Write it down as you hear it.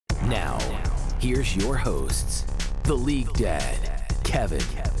Now, here's your hosts, the League Dad, Kevin,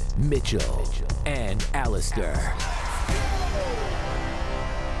 Mitchell, and Alistair.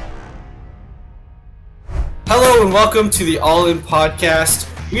 Hello and welcome to the All In Podcast.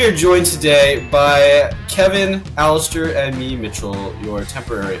 We are joined today by Kevin, Alistair, and me, Mitchell, your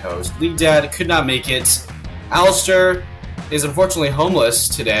temporary host. League Dad could not make it. Alistair is unfortunately homeless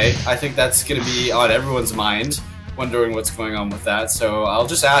today. I think that's going to be on everyone's mind, wondering what's going on with that. So I'll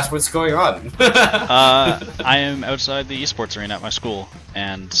just ask what's going on. I am outside the esports arena at my school,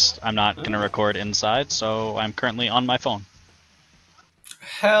 and I'm not going to record inside, so I'm currently on my phone.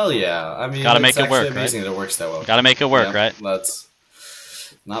 Hell yeah. I mean, gotta make it work, amazing right? that it works that well. Gotta make it work, Yeah, right? That's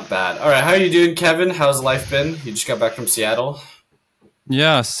not bad. All right, how are you doing, Kevin? How's life been? You just got back from Seattle?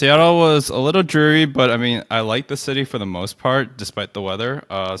 Yeah, Seattle was a little dreary, but I mean, I like the city for the most part, despite the weather.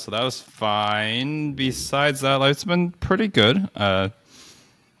 So that was fine. Besides that, life's been pretty good. Nothing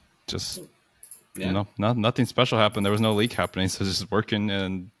special happened. There was no league happening, so just working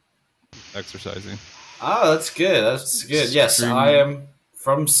and exercising. Oh, that's good. That's good. Yes, I am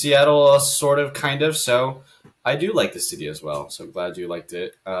from Seattle, sort of, kind of. So I do like the city as well. So I'm glad you liked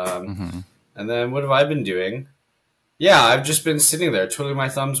it. And then what have I been doing? Yeah, I've just been sitting there twiddling my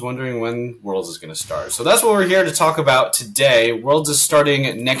thumbs wondering when Worlds is going to start. So that's what we're here to talk about today. Worlds is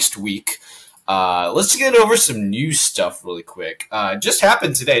starting next week. Let's get over some news stuff really quick. Just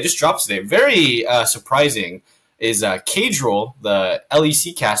happened today, just dropped today. Very surprising is Cadril, the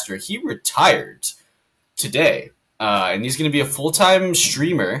LEC caster, he retired today. And he's going to be a full-time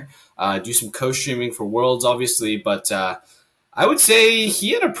streamer, do some co-streaming for Worlds, obviously, but I would say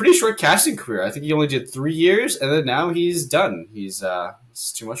he had a pretty short casting career. I think he only did 3 years, and then now he's done.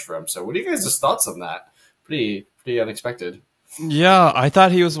 It's too much for him. So what are you guys' thoughts on that? Pretty unexpected. Yeah, I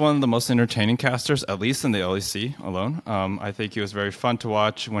thought he was one of the most entertaining casters, at least in the LEC alone. I think he was very fun to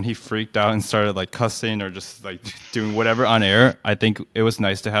watch when he freaked out and started like cussing or just like doing whatever on air. I think it was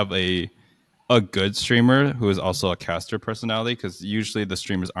nice to have a good streamer who is also a caster personality, because usually the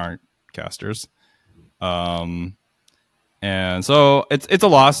streamers aren't casters. And so it's a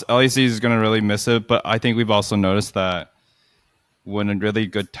loss. LEC is going to really miss it, but I think we've also noticed that when really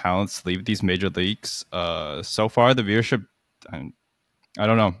good talents leave these major leagues, so far the viewership, I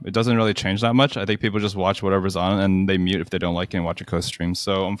don't know, it doesn't really change that much. I think people just watch whatever's on and they mute if they don't like it and watch a co-stream.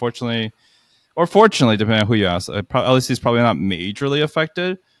 So unfortunately, or fortunately, depending on who you ask, LEC is probably not majorly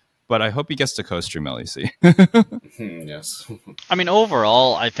affected, but I hope he gets to co-stream LEC. Yes. I mean,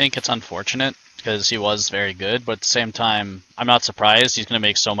 overall, I think it's unfortunate because he was very good, but at the same time, I'm not surprised. He's going to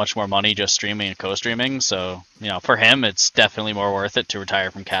make so much more money just streaming and co-streaming. So, for him, it's definitely more worth it to retire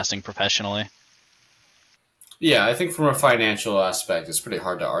from casting professionally. Yeah, I think from a financial aspect, it's pretty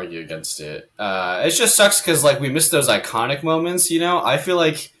hard to argue against it. It just sucks because we miss those iconic moments. I feel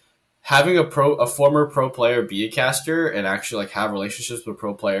like having a former pro player be a caster and actually have relationships with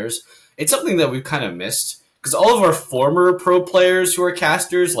pro players, it's something that we've kind of missed, because all of our former pro players who are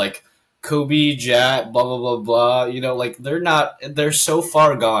casters, like Kobe, Jat, blah, blah, blah, blah, they're so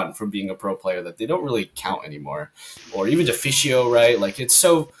far gone from being a pro player that they don't really count anymore. Or even Deficio, right?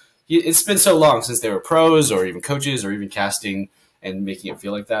 It's been so long since they were pros or even coaches or even casting and making it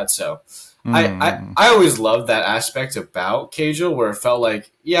feel like that. So I always loved that aspect about Cadril, where it felt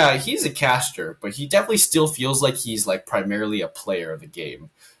like, yeah, he's a caster, but he definitely still feels like he's primarily a player of the game.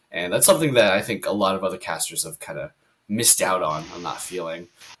 And that's something that I think a lot of other casters have kind of missed out on not feeling.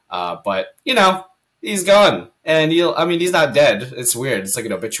 But he's gone, and he's not dead. It's weird. It's like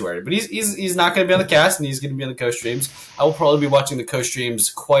an obituary, but he's not going to be on the cast, and he's going to be on the co-streams. I will probably be watching the co-streams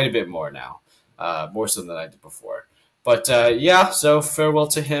quite a bit more now, more so than I did before. But so farewell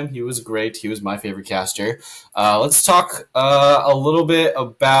to him. He was great. He was my favorite caster. Let's talk a little bit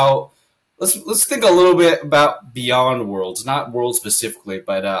about. Let's think a little bit about beyond Worlds, not Worlds specifically,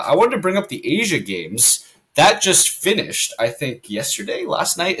 but I wanted to bring up the Asia Games. That just finished, I think,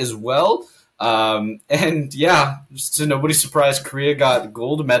 last night as well. And yeah, just to nobody's surprise, Korea got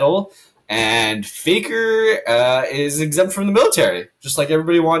gold medal, and Faker is exempt from the military, just like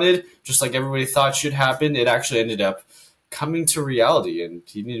everybody wanted, just like everybody thought should happen. It actually ended up coming to reality, and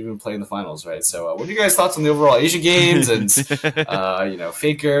he didn't even play in the finals, right? So what are you guys' thoughts on the overall Asia Games and,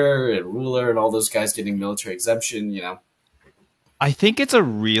 Faker and Ruler and all those guys getting military exemption, I think it's a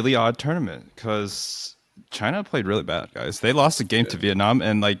really odd tournament because China played really bad, guys. They lost a game to Vietnam,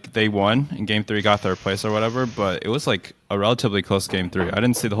 and they won in game 3, got third place or whatever, but it was a relatively close game 3. I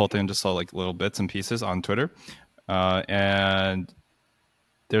didn't see the whole thing, just saw little bits and pieces on Twitter. And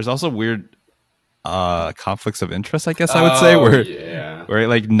there's also weird conflicts of interest, I guess I would say, where yeah. where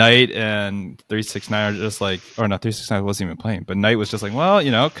like Knight and 369 are just like, or not 369 wasn't even playing, but Knight was just like, well,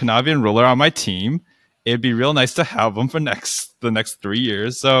 Kanavi and Ruler on my team. It'd be real nice to have them for the next 3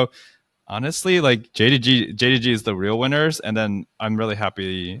 years. So honestly, like JDG is the real winners, and then I'm really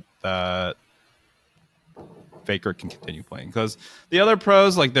happy that Faker can continue playing, because the other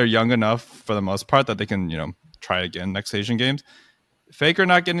pros, like, they're young enough for the most part that they can try again next Asian games. Faker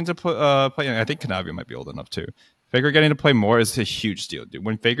not getting to play, I think Kanavi might be old enough too. Faker getting to play more is a huge deal, dude.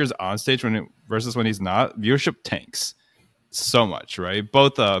 When Faker's on stage versus when he's not, viewership tanks so much, right?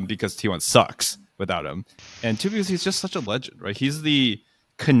 Both because T1 sucks without him, and two, because he's just such a legend, right? He's the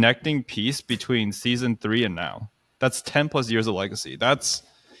connecting piece between season 3 and now. That's 10 plus years of legacy. That's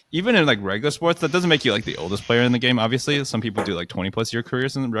even in like regular sports. That doesn't make you like the oldest player in the game. Obviously, some people do like 20 plus year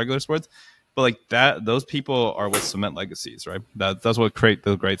careers in regular sports. But like that, those people are what cement legacies, right? That's what create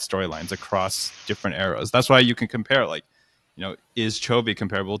the great storylines across different eras. That's why you can compare, like, is Chovy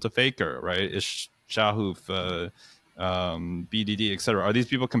comparable to Faker, right? Is Shahoof, BDD, etc. Are these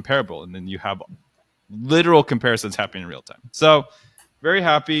people comparable? And then you have literal comparisons happening in real time. So very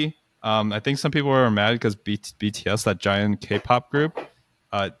happy. I think some people were mad because BTS, that giant K-pop group,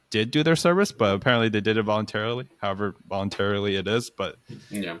 did do their service, but apparently they did it voluntarily. However voluntarily it is, but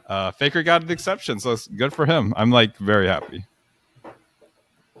Faker got an exception, so it's good for him. I'm like very happy.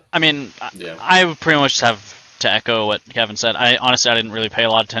 I mean, I would pretty much have to echo what Kevin said. I didn't really pay a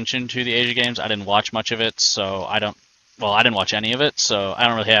lot of attention to the Asia Games. I didn't watch much of it, so I didn't watch any of it, so I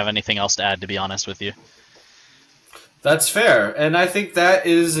don't really have anything else to add, to be honest with you. That's fair, and I think that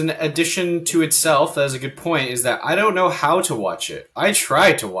is an addition to itself. That is a good point, is that I don't know how to watch it. I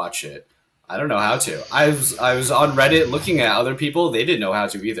tried to watch it. I don't know how to. I was on Reddit looking at other people. They didn't know how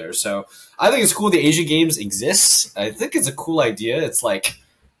to either. So I think it's cool the Asia Games exists. I think it's a cool idea. It's like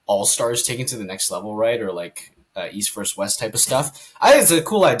All-Stars taken to the next level, right? Or like East versus West type of stuff. I think it's a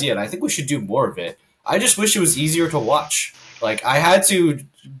cool idea, and I think we should do more of it. I just wish it was easier to watch. Like, I had to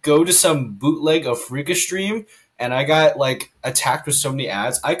go to some bootleg of Freaka stream, and I got like attacked with so many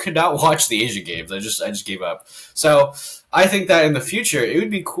ads. I could not watch the Asia Games. I just gave up. So I think that in the future, it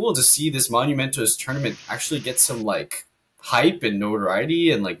would be cool to see this Monumentos tournament actually get some like hype and notoriety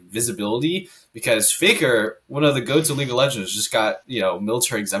and like visibility, because Faker, one of the go-to League of Legends, just got,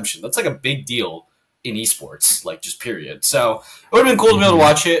 military exemption. That's like a big deal in esports, like, just period. So it would have been cool to be able to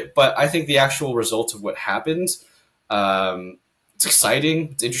watch it, but I think the actual result of what happened, it's exciting,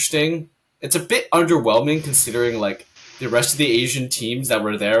 it's interesting. It's a bit underwhelming considering like the rest of the Asian teams that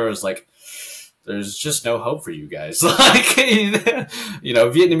were there was like, there's just no hope for you guys. Like,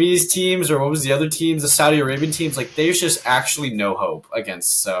 Vietnamese teams, or what was the other teams, the Saudi Arabian teams, like, there's just actually no hope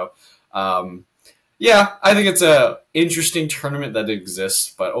against. So, I think it's a interesting tournament that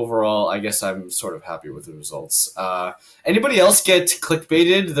exists, but overall, I guess I'm sort of happy with the results. Anybody else get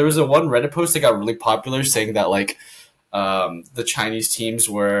clickbaited? There was one Reddit post that got really popular saying that like, the Chinese teams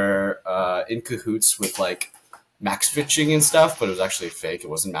were in cahoots with like max fixing and stuff, but it was actually fake. It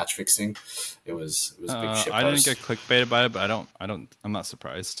wasn't match fixing. It was a big shit post. I didn't get clickbaited by it, but I'm not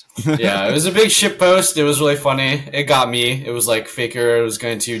surprised. Yeah, it was a big shit post. It was really funny. It got me. It was like Faker was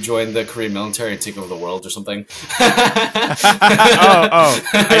going to join the Korean military and take over the world or something. I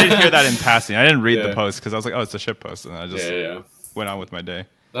didn't hear that in passing. I didn't read the post because I was like, oh, it's a shit post, and I just went on with my day.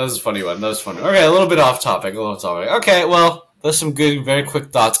 That was a funny one. That was funny. Okay, a little bit off topic. Okay, well, there's some good, very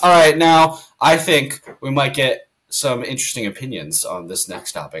quick thoughts. All right, now I think we might get some interesting opinions on this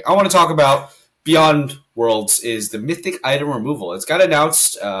next topic. I want to talk about Beyond Worlds is the mythic item removal. It's got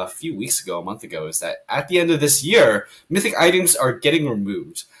announced a month ago, is that at the end of this year, mythic items are getting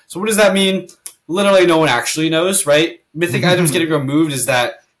removed. So what does that mean? Literally no one actually knows, right? Mythic items getting removed is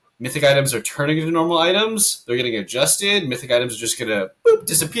that mythic items are turning into normal items. They're getting adjusted. Mythic items are just going to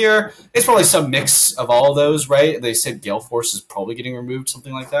disappear. It's probably some mix of all of those, right? They said Gale Force is probably getting removed,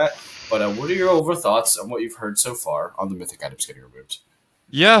 something like that. But what are your overall thoughts on what you've heard so far on the mythic items getting removed?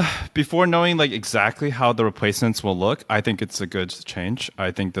 Yeah, before knowing like exactly how the replacements will look, I think it's a good change.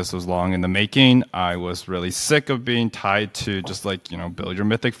 I think this was long in the making. I was really sick of being tied to just like, build your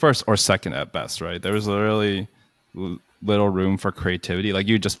mythic first or second at best, right? There was really little room for creativity. Like,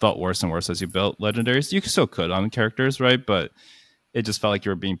 you just felt worse and worse as you built legendaries. You still could on characters, right? But it just felt like you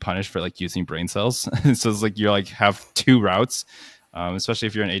were being punished for like using brain cells. So it's like you're like have two routes, especially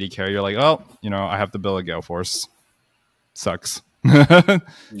if you're an AD carry. You're like, oh, I have to build a Gale Force. Sucks.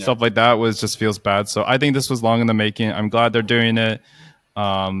 Stuff like that just feels bad. So I think this was long in the making. I'm glad they're doing it,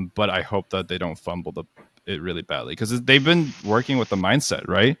 but I hope that they don't fumble it really badly, because they've been working with the mindset,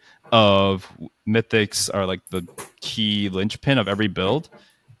 right, of mythics are like the key linchpin of every build.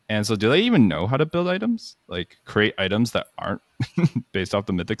 And so do they even know how to build items? Like create items that aren't based off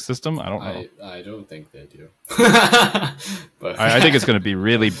the mythic system? I don't know. I don't think they do. But I think it's going to be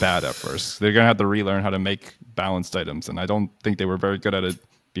really bad at first. They're going to have to relearn how to make balanced items, and I don't think they were very good at it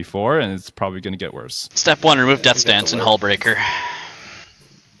before, and it's probably going to get worse. Step 1, remove Death's Dance and Hullbreaker.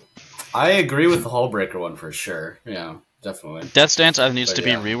 I agree with the Hullbreaker one for sure. Yeah, definitely. Death's Dance either needs to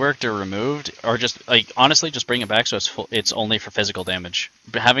be reworked or removed, or just like honestly just bring it back so it's only for physical damage.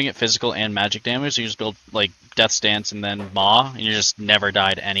 But having it physical and magic damage, so you just build like Death's Dance and then Maw, and you just never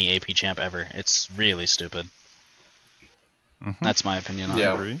died any AP champ ever. It's really stupid. That's my opinion on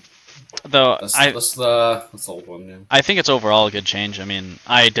it. Though that's the old one. Yeah. I think it's overall a good change. I mean,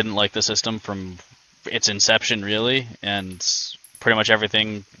 I didn't like the system from its inception really, and pretty much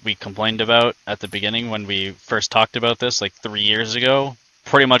everything we complained about at the beginning when we first talked about this like 3 years ago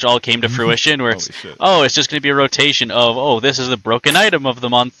pretty much all came to fruition where it's just going to be a rotation of this is the broken item of the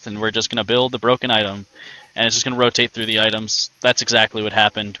month and we're just going to build the broken item and it's just going to rotate through the items. That's exactly what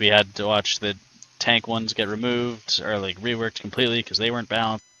happened. We had to watch the tank ones get removed or like reworked completely because they weren't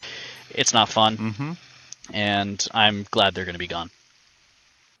balanced. It's not fun, and I'm glad they're going to be gone.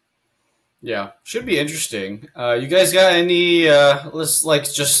 Yeah, should be interesting. You guys got any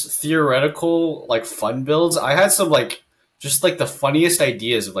just theoretical like fun builds? I had some just the funniest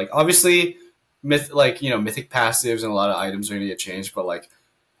ideas of obviously mythic passives and a lot of items are gonna get changed, but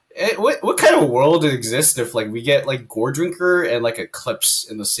what kind of world exists if we get Gore Drinker and Eclipse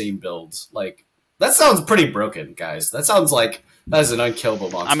in the same build? That sounds pretty broken, guys. That sounds like that is an unkillable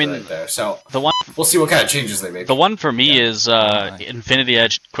monster right there. So we'll see what kind of changes they make. The one for me is Infinity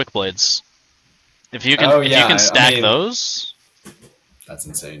Edge Quick Blades. If you can stack those, that's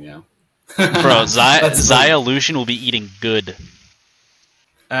insane. Yeah, bro. Xayah Lucian will be eating good.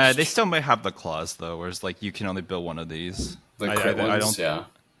 They still may have the claws though, whereas you can only build one of these.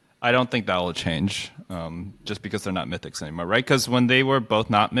 I don't think that will change, just because they're not mythics anymore, right? Because when they were both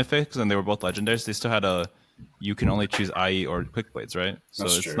not mythics and they were both legendaries, they still had you can only choose IE or Quick Blades, right? So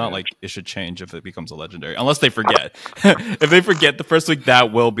it's not like it should change if it becomes a legendary, unless they forget. If they forget the first week,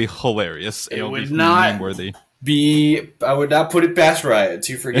 that will be hilarious. It would not meme-worthy. I would not put it past Riot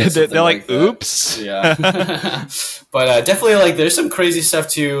to forget. They're like, oops. Yeah, but definitely there's some crazy stuff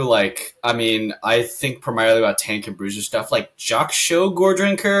too. I think primarily about tank and bruiser stuff, like Jock Show Gore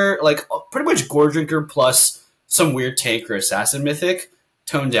Drinker, pretty much Gore Drinker plus some weird tank or assassin mythic.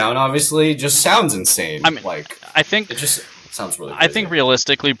 Toned down, obviously, just sounds insane. I mean, I think it just sounds really crazy. I think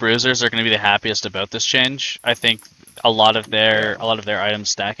realistically, bruisers are going to be the happiest about this change. I think a lot of their item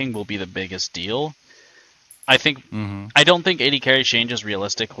stacking will be the biggest deal. I think I don't think 80 carry changes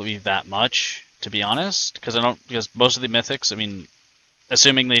realistically that much, to be honest, because most of the mythics, I mean,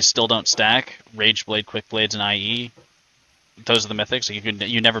 assuming they still don't stack, Rage Blade, Quick Blades, and IE, those are the mythics.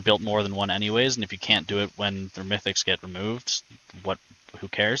 You never built more than one anyways, and if you can't do it when the mythics get removed, who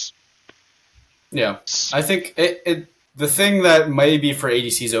cares? Yeah, I think the thing that maybe for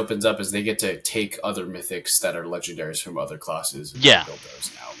ADCs opens up is they get to take other mythics that are legendaries from other classes. And build those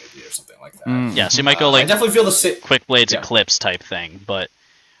now, maybe, or something like that. Yeah, so you might go I definitely feel the Quick Blades Eclipse type thing, but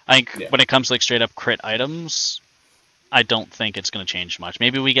I think when it comes to straight up crit items, I don't think it's going to change much.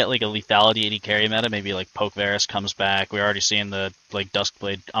 Maybe we get a lethality 80 carry meta. Maybe Poke Varus comes back. We're already seeing the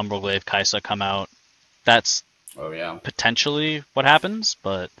Duskblade, Umbral Kai'Sa come out. That's potentially what happens,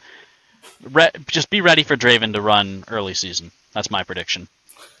 but just be ready for Draven to run early season. That's my prediction.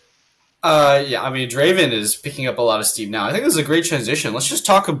 Yeah, I mean, Draven is picking up a lot of steam now. I think this is a great transition. Let's just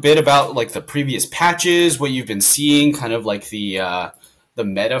talk a bit about the previous patches, what you've been seeing, kind of the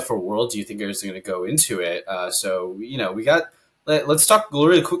meta for World. Do you think is going to go into it? So we got. Let's talk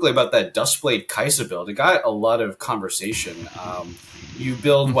really quickly about that Duskblade Kai'Sa build. It got a lot of conversation. You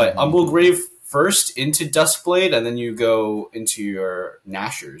build Umbral first into Duskblade, and then you go into your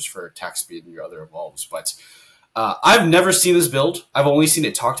Nashers for attack speed and your other evolves. But I've never seen this build. I've only seen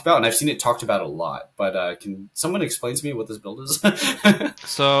it talked about, and I've seen it talked about a lot. But can someone explain to me what this build is?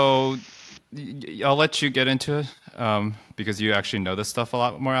 So I'll let you get into it because you actually know this stuff a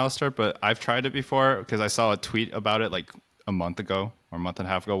lot more, Alistair. But I've tried it before because I saw a tweet about it a month ago or a month and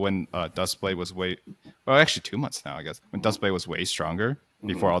a half ago when Duskblade was actually 2 months now, I guess, when Duskblade was way stronger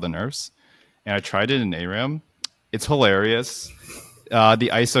before all the nerfs. And I tried it in ARAM. It's hilarious. The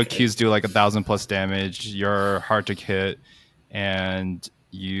ISO Qs do 1,000+ damage. You're hard to hit, and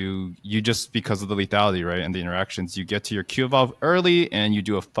you just because of the lethality, right, and the interactions, you get to your Q evolve early, and you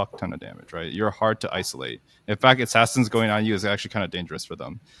do a fuck ton of damage, right? You're hard to isolate. In fact, assassins going on you is actually kind of dangerous for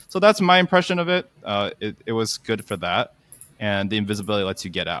them. So that's my impression of it. It was good for that, and the invisibility lets you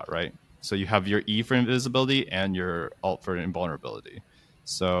get out, right? So you have your E for invisibility and your alt for invulnerability.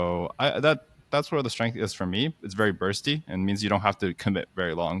 So that's where the strength is for me. It's very bursty and means you don't have to commit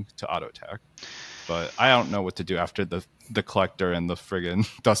very long to auto attack. But I don't know what to do after the collector and the friggin'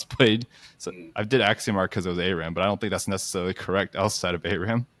 Dustblade. So I did Axiomar because it was ARAM, but I don't think that's necessarily correct outside of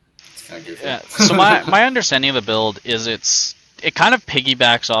ARAM. Yeah. So my understanding of the build is it kind of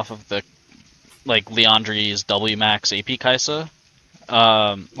piggybacks off of the like Liandry's W max AP Kaisa,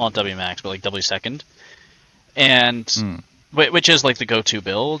 well not W max but like W second, and which is like the go-to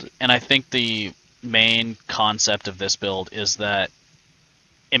build. And I think the main concept of this build is that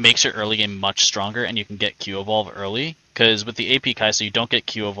it makes your early game much stronger, and you can get Q evolve early. Because with the AP Kaisa, you don't get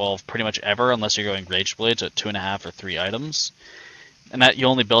Q evolve pretty much ever unless you're going Rage Blades at 2.5 or 3 items. And that you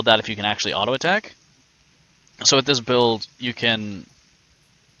only build that if you can actually auto attack. So with this build, you pretty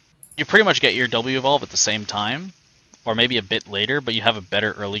much get your W evolve at the same time, or maybe a bit later, but you have a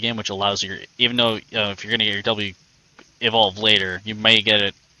better early game, which allows even though if you're going to get your W evolve later, you may get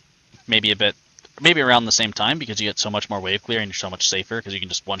it maybe around the same time because you get so much more wave clear and you're so much safer because you can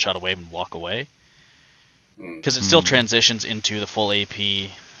just one-shot a wave and walk away. Because it still transitions into the full AP, and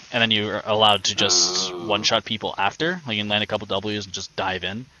then you're allowed to just one-shot people after. Like you can land a couple Ws and just dive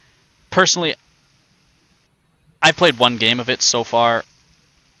in. Personally, I played one game of it so far.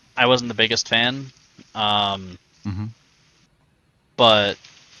 I wasn't the biggest fan. But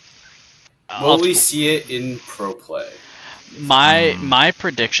will we see it in pro play? My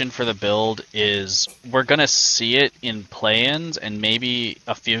prediction for the build is we're gonna see it in play-ins and maybe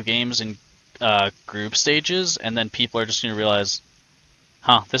a few games in group stages, and then people are just gonna realize,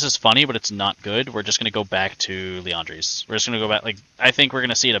 this is funny, but it's not good. We're just gonna go back to Liandry's. We're just gonna go back. Like I think we're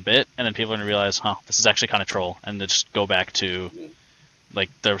gonna see it a bit, and then people are gonna realize, this is actually kind of troll, and then just go back to like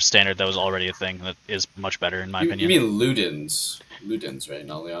the standard that was already a thing that is much better in my opinion. You mean Ludens, right?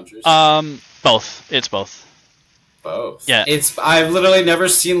 Not Liandry's. Both. It's both. Both. Yeah. I've literally never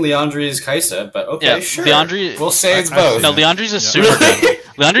seen Liandry's Kaisa, but okay, yeah, sure. Liandry, we'll say it's both. No, Liandry's is super good.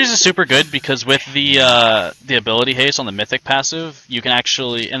 Liandry's is super good because with the ability haste on the mythic passive, you can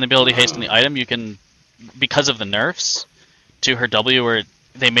actually, and the ability haste on the item, you can, because of the nerfs to her W where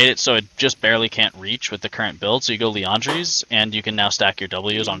they made it so it just barely can't reach with the current build, so you go Liandry's and you can now stack your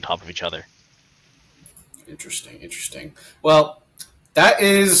W's on top of each other. Interesting. Well, that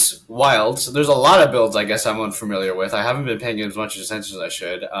is wild. So there's a lot of builds I guess I'm unfamiliar with. I haven't been paying as much attention as I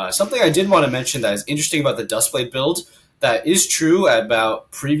should. Something I did want to mention that is interesting about the Dustblade build that is true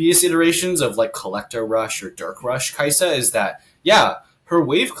about previous iterations of like Collector Rush or Dirk Rush Kaisa is that, her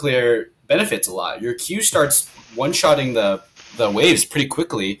wave clear benefits a lot. Your Q starts one-shotting the waves pretty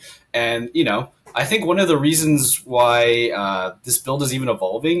quickly, and, I think one of the reasons why this build is even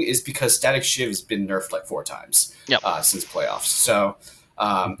evolving is because Static Shiv has been nerfed like 4 times since playoffs. So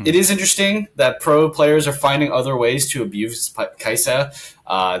it is interesting that pro players are finding other ways to abuse Kaisa.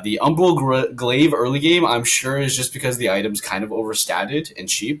 The Umbral Glaive early game, I'm sure, is just because the item's kind of overstated and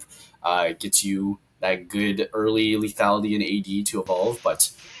cheap. It gets you that good early lethality and AD to evolve, but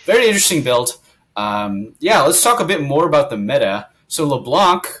very interesting build. Let's talk a bit more about the meta. So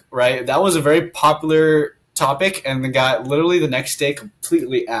LeBlanc, right, that was a very popular topic, and the guy literally the next day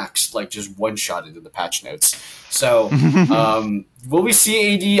completely axed, like just one-shotted in the patch notes. So will we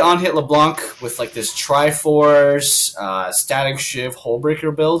see AD on hit LeBlanc with like this Triforce, Static Shiv,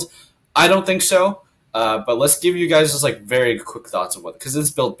 Hullbreaker build? I don't think so. But let's give you guys just like very quick thoughts on because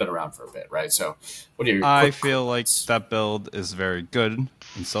this build's been around for a bit, right? So what are your I feel like that build is very good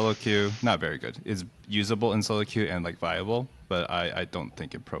in solo queue. Not very good. It's usable in solo queue and like viable, but I don't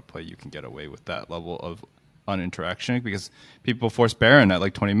think in pro play you can get away with that level of uninteraction because people force Baron at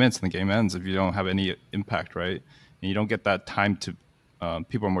like 20 minutes and the game ends if you don't have any impact, right? And you don't get that time to.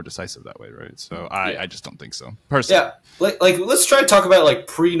 People are more decisive that way, right? So I just don't think so. Personally, like let's try to talk about like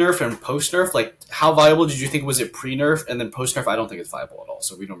pre-nerf and post-nerf. Like, how viable did you think was it pre-nerf, and then post-nerf? I don't think it's viable at all.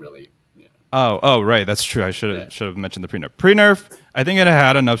 So we don't really. Oh, right, that's true. I should have mentioned the pre-nerf. Pre-nerf, I think it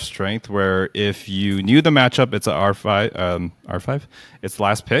had enough strength where if you knew the matchup, it's a R5, it's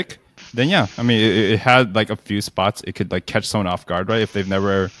last pick. Then I mean, it had like a few spots it could like catch someone off guard, right? If they've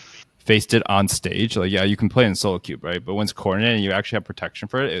never faced it on stage, like you can play in solo cube, right? But when it's coordinated and you actually have protection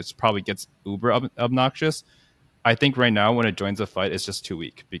for it, it probably gets uber obnoxious. I think right now when it joins a fight, it's just too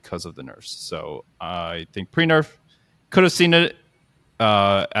weak because of the nerfs. So I think pre-nerf could have seen it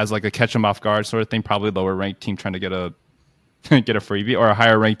as like a catch them off guard sort of thing. Probably lower ranked team trying to get a freebie, or a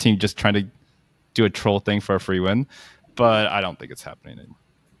higher ranked team just trying to do a troll thing for a free win. But I don't think it's happening anymore.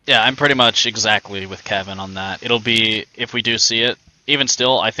 Yeah, I'm pretty much exactly with Kevin on that. It'll be, if we do see it, even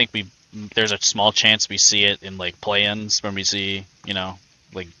still, I think there's a small chance we see it in like play-ins when we see,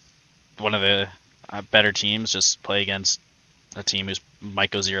 like one of the better teams just play against a team who's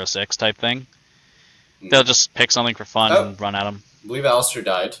might go 0-6 type thing. They'll just pick something for fun and run at them. I believe Alistair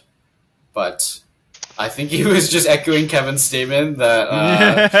died, but I think he was just echoing Kevin's statement that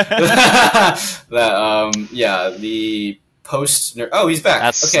the post nerf. Oh, he's back.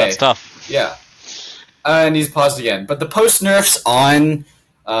 That's tough. Yeah, and he's paused again. But the post nerfs on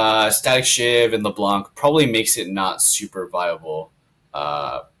Static Shiv and LeBlanc probably makes it not super viable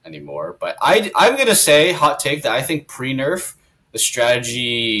anymore. But I'm gonna say, hot take, that I think pre nerf the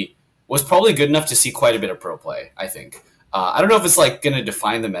strategy was probably good enough to see quite a bit of pro play. I think. I don't know if it's like going to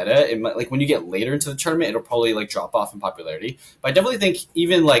define the meta. It might, like when you get later into the tournament, it'll probably like drop off in popularity. But I definitely think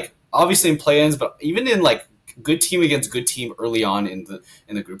even like obviously in play-ins, but even in like good team against good team early on in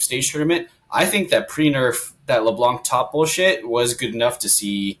the group stage tournament, I think that pre-nerf, that LeBlanc top bullshit was good enough to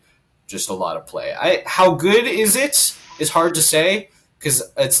see just a lot of play. How good is it is hard to say because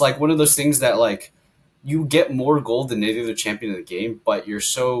it's like one of those things that like you get more gold than any other champion in the game, but you're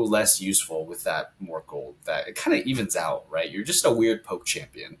so less useful with that more gold that it kind of evens out, right? You're just a weird poke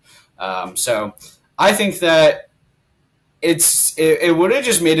champion. So I think that it would have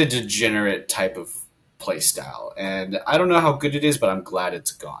just made a degenerate type of play style, and I don't know how good it is, but I'm glad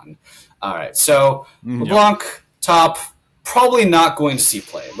it's gone. All right, so LeBlanc top, probably not going to see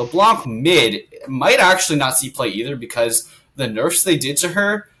play. LeBlanc mid might actually not see play either because the nerfs they did to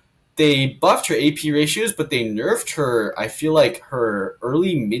her, they buffed her AP ratios, but they nerfed her, I feel like, her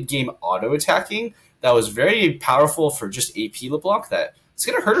early mid-game auto-attacking that was very powerful for just AP LeBlanc that it's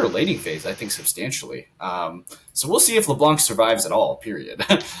going to hurt her laning phase, I think, substantially. So we'll see if LeBlanc survives at all, period.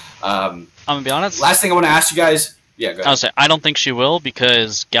 I'm going to be honest. Last thing I want to ask you guys. Yeah, go ahead. I don't think she will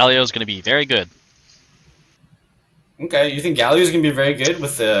because Galio is going to be very good. Okay, you think Galio is going to be very good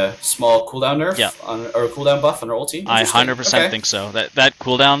with the small cooldown nerf or cooldown buff on her ulti? I 100% think so. That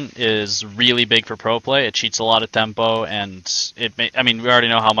cooldown is really big for pro play. It cheats a lot of tempo, and we already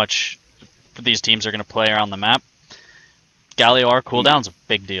know how much these teams are going to play around the map. Galio cooldown's a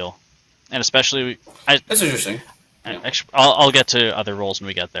big deal, and especially that's interesting. I'll get to other roles when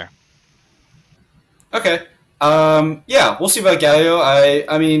we get there. Okay. Yeah, we'll see about Galio.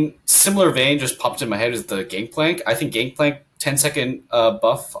 I mean, similar vein just popped in my head is the Gangplank. I think Gangplank 10-second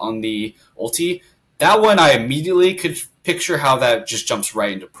buff on the ulti. That one I immediately could picture how that just jumps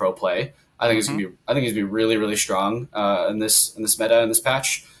right into pro play. I think he's gonna be really, really strong in this meta, in this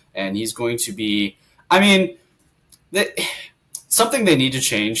patch. And he's going to be, I mean, something they need to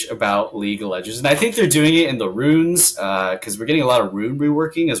change about League of Legends, and I think they're doing it in the runes, because we're getting a lot of rune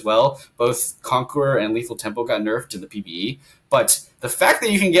reworking as well. Both Conqueror and Lethal Tempo got nerfed in the PvE, but the fact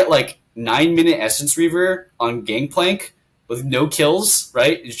that you can get like 9-minute Essence Reaver on Gangplank with no kills,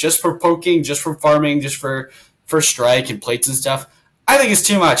 right? It's just for poking, just for farming, just for strike and plates and stuff. I think it's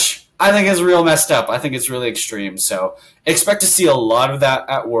too much. I think it's real messed up. I think it's really extreme. So expect to see a lot of that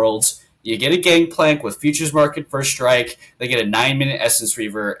at Worlds. You get a Gangplank with Futures Market First Strike, they get a 9-minute Essence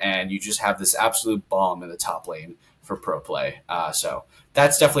Reaver, and you just have this absolute bomb in the top lane for pro play. So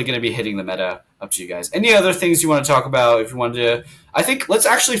that's definitely going to be hitting the meta. Up to you guys. Any other things you want to talk about? If you wanted to, I think let's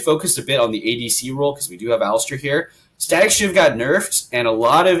actually focus a bit on the ADC role because we do have Alistair here. Static Shiv got nerfed, and a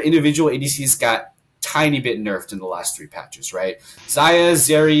lot of individual ADCs got tiny bit nerfed in the last 3 patches, right? Xayah,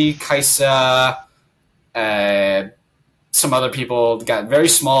 Zeri, Kai'Sa, some other people got very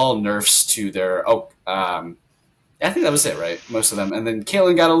small nerfs to their... I think that was it, right? Most of them. And then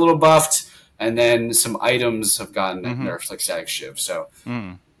Caitlyn got a little buffed, and then some items have gotten nerfed, like Static Shiv. So,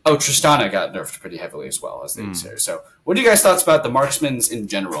 Tristana got nerfed pretty heavily as well, as they say. So, what are you guys' thoughts about the marksmans in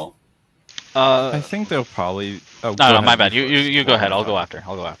general? I think they'll probably... no, my bad. You go ahead. I'll go after.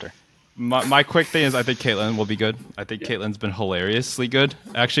 My quick thing is I think Caitlyn will be good. I think Caitlyn's been hilariously good,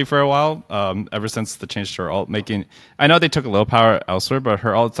 actually, for a while. Ever since the change to her ult, I know they took a little power elsewhere, but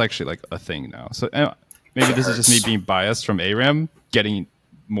her ult's actually like a thing now. So maybe this is just me being biased from ARAM, getting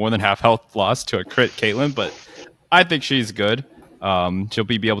more than half health lost to a crit Caitlyn, but I think she's good. She'll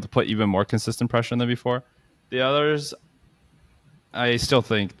be able to put even more consistent pressure than before. The others, I still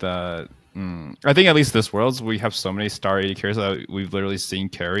think that... I think at least this Worlds, we have so many star AD carries that we've literally seen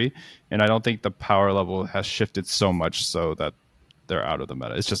carry, and I don't think the power level has shifted so much so that they're out of the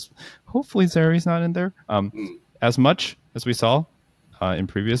meta. It's just, hopefully Zeri's not in there as much as we saw in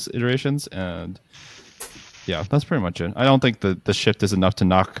previous iterations, and yeah, that's pretty much it. I don't think the shift is enough to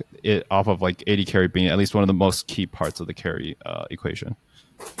knock it off of like AD carry being at least one of the most key parts of the carry equation.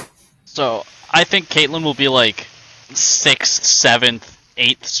 So I think Caitlyn will be like 6th, 7th,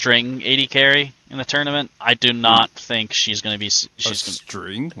 8th string AD carry in the tournament. I do not think she's going to be...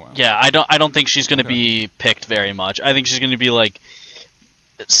 string? Wow. Yeah, I don't think she's going to be picked very much. I think she's going to be like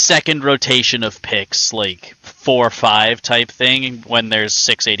second rotation of picks, like 4-5 type thing when there's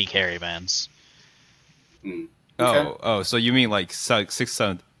 680 carry bans. Mm. Okay. Oh, so you mean like sixth,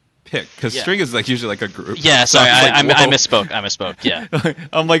 seventh pick? Because Yeah. string is like usually like a group. Yeah, So sorry, I was I like, misspoke. Yeah, whoa.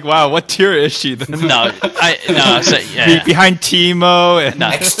 I'm like, wow, what tier is she? Then? Behind Teemo and No.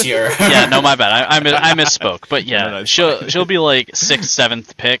 Next year. Yeah, no, my bad. I misspoke, but No, yeah, that's she'll be like 6th,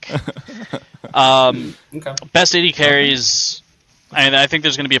 7th pick. Okay. Best 80 carries. I think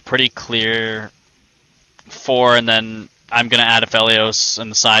there's going to be a pretty clear 4, and then I'm going to add Aphelios on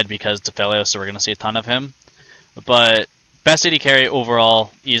the side because Aphelios, so we're going to see a ton of him. But best 80 carry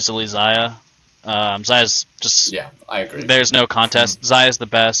overall, easily Xayah. Xayah's just... Yeah, I agree. There's no contest. Xayah's the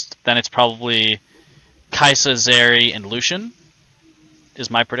best. Then it's probably Kai'Sa, Zeri, and Lucian is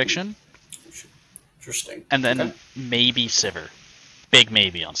my prediction. Interesting. And then Okay. maybe Sivir. Big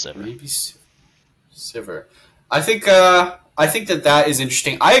maybe on Sivir. Maybe Sivir. I think that is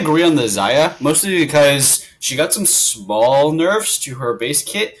interesting. I agree on the Xayah, mostly because she got some small nerfs to her base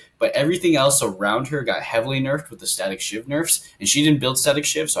kit, but everything else around her got heavily nerfed with the Static Shiv nerfs, and she didn't build Static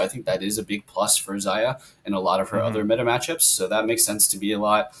Shiv, so I think that is a big plus for Xayah in a lot of her other meta matchups, so that makes sense to be a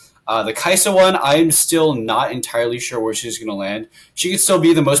lot. The Kai'Sa one, I'm still not entirely sure where she's going to land. She could still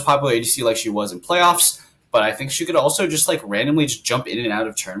be the most popular ADC like she was in playoffs, but I think she could also just like randomly just jump in and out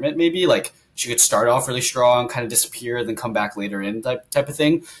of tournament maybe, like she could start off really strong, kind of disappear, then come back later in type of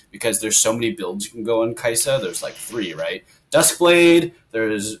thing, because there's so many builds you can go on Kai'Sa. There's like 3, right? Duskblade,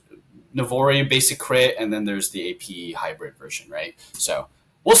 there's Navori basic crit, and then there's the AP hybrid version, right? So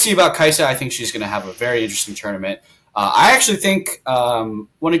we'll see about Kai'Sa. I think she's going to have a very interesting tournament. I actually think,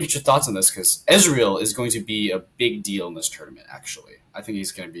 want to get your thoughts on this, because Ezreal is going to be a big deal in this tournament, actually. I think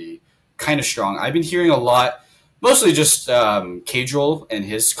he's going to be kind of strong. I've been hearing a lot, mostly just Kadriel and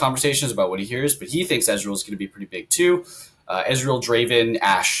his conversations about what he hears, but he thinks Ezreal is going to be pretty big too. Ezreal, Draven,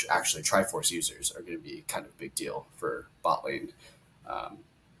 Ashe, actually, Triforce users are going to be kind of a big deal for bot lane.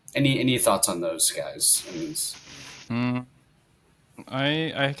 Any thoughts on those guys? I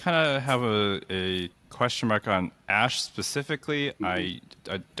kind of have a question mark on Ashe specifically. I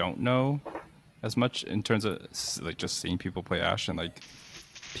don't know as much in terms of like just seeing people play Ashe and like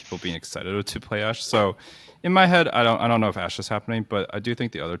people being excited to play Ashe. So in my head, I don't know if Ashe is happening, but I do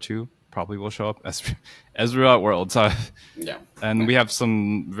think the other two probably will show up. Ezreal at Worlds, Yeah, and we have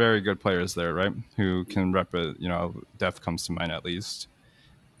some very good players there, right? Who can rep it. Def comes to mind at least.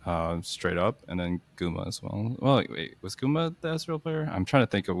 Straight up, and then Guma as well. Well, wait, was Guma the Ezreal player? I'm trying to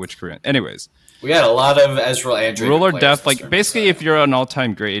think of which Korean. Anyways, we had a lot of Ezreal and Draven Ruler players Death. this Like tournament, basically, so- if you're an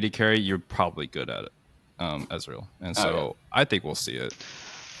all-time great 80 carry, you're probably good at it, Ezreal. And so I think we'll see it.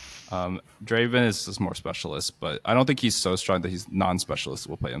 Draven is just more specialist, but I don't think he's so strong that he's non-specialists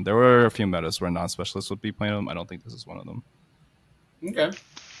will play him. There were a few metas where non-specialists would be playing him. I don't think this is one of them. Okay.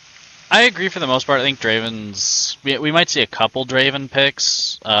 I agree for the most part. I think Draven's... We might see a couple Draven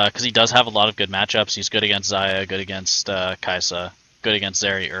picks, because he does have a lot of good matchups. He's good against Xayah, good against Kai'Sa, good against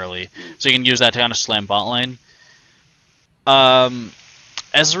Zeri early. So you can use that to kind of slam bot lane.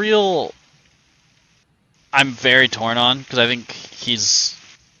 Ezreal, I'm very torn on, because I think he's...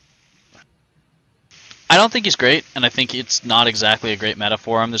 I don't think he's great, and I think it's not exactly a great meta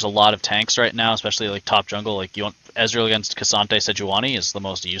for him. There's a lot of tanks right now, especially like top jungle. Like you want Ezreal against Cassante Sejuani is the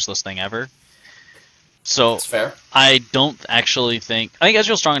most useless thing ever. So That's fair. I don't actually think... I think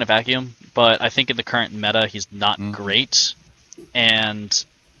Ezreal's strong in a vacuum, but I think in the current meta he's not great. And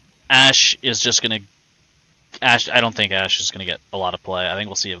Ashe is just going to... I don't think Ashe is going to get a lot of play. I think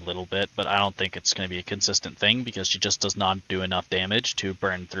we'll see a little bit, but I don't think it's going to be a consistent thing because she just does not do enough damage to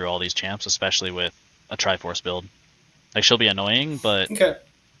burn through all these champs, especially with a Triforce build. Like, she'll be annoying, but... Okay.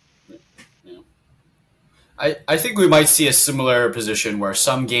 Yeah. I think we might see a similar position where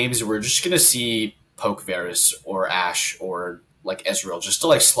some games we're just going to see poke Varus or Ashe or like Ezreal just to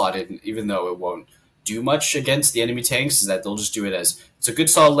like slot in, even though it won't do much against the enemy tanks, is that they'll just do it as it's a good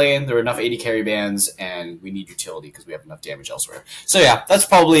solid lane, there are enough 80 carry bands, and we need utility because we have enough damage elsewhere. So yeah, that's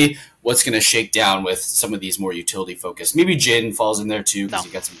probably what's going to shake down with some of these more utility focused. Maybe Jhin falls in there too because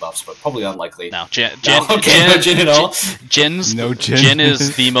he got some buffs, but probably unlikely. No, Jhin No? Okay, no Jhin at all? Jhin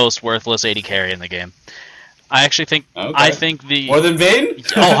is the most worthless 80 carry in the game. I actually think... Okay. I think the... More than Vayne?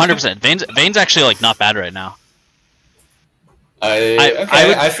 Oh, 100%. Vayne's actually like not bad right now.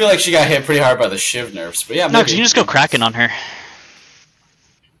 I feel like she got hit pretty hard by the Shiv nerfs, but yeah. No, because you just go Kraken on her.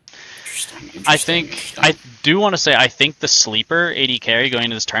 Interesting. I think... I do want to say, I think the sleeper 80 carry going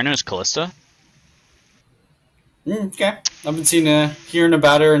into this tournament is Kalista. Okay. I've been hearing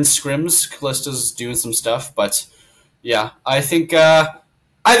about her in scrims. Callista's doing some stuff, but yeah, I think that...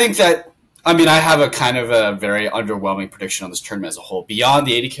 I mean, I have a kind of a very underwhelming prediction on this tournament as a whole. Beyond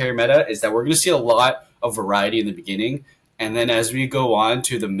the 80 carry meta is that we're going to see a lot of variety in the beginning, and then as we go on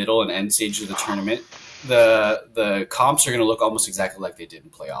to the middle and end stage of the tournament, the comps are going to look almost exactly like they did in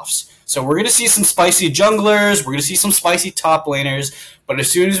playoffs. So we're going to see some spicy junglers, we're going to see some spicy top laners, but as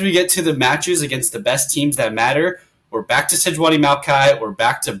soon as we get to the matches against the best teams that matter, we're back to Sejuani Maokai, we're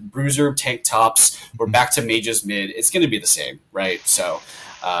back to Bruiser tank tops, we're back to mages mid. It's going to be the same, right? So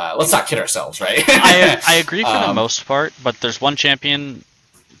let's not kid ourselves, right? I agree for the most part, but there's one champion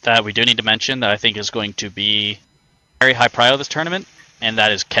that we do need to mention that I think is going to be very high prio this tournament, and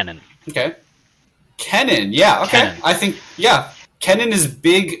that is Kennen. Okay. Kennen, yeah, okay. Kennen. I think, yeah, Kennen is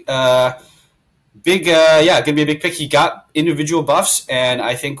big, gonna be a big pick. He got individual buffs, and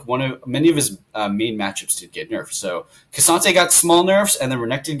I think many of his main matchups did get nerfed. So K'Sante got small nerfs, and then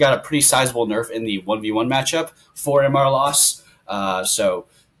Renekton got a pretty sizable nerf in the 1v1 matchup for MR loss. So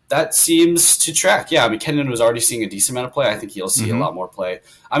that seems to track. Yeah, I mean, Kennen was already seeing a decent amount of play. I think he'll see a lot more play.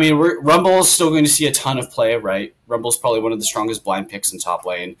 I mean, Rumble's still going to see a ton of play, right? Rumble's probably one of the strongest blind picks in top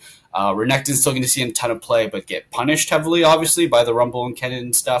lane. Renekton's still going to see a ton of play, but get punished heavily, obviously, by the Rumble and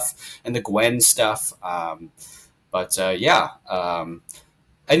Kennen stuff and the Gwen stuff.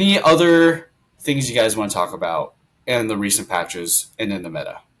 Any other things you guys want to talk about in the recent patches and in the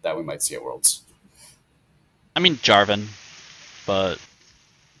meta that we might see at Worlds? I mean, Jarvan, but...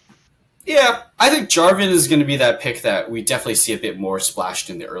 Yeah, I think Jarvan is going to be that pick that we definitely see a bit more splashed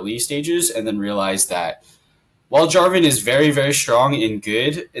in the early stages, and then realize that while Jarvan is very, very strong and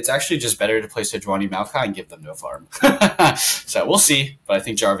good, it's actually just better to play Sejuani Maokai and give them no farm. So we'll see, but I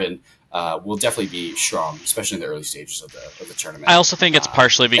think Jarvan will definitely be strong, especially in the early stages of the tournament. I also think it's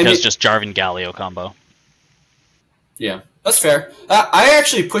partially because just Jarvan Galio combo. Yeah, that's fair. I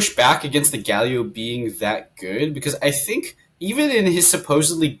actually push back against the Galio being that good, because I think even in his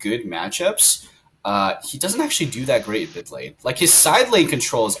supposedly good matchups, he doesn't actually do that great in mid lane. Like, his side lane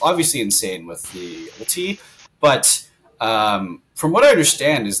control is obviously insane with the ulti, but from what I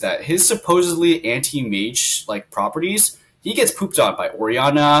understand is that his supposedly anti-mage like properties, he gets pooped on by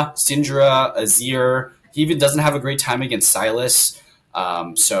Orianna, Syndra, Azir. He even doesn't have a great time against Sylas.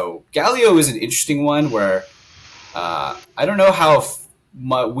 So Galio is an interesting one where I don't know how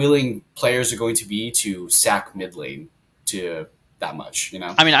willing players are going to be to sack mid lane to that much, you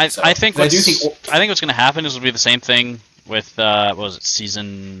know. I mean, I think what's going to happen is it'll be the same thing with what was it,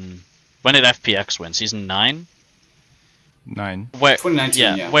 season? When did FPX win? Season 9? 9. Where,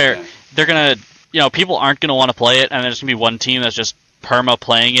 2019. Yeah, where they're gonna, people aren't gonna want to play it, and there's gonna be one team that's just perma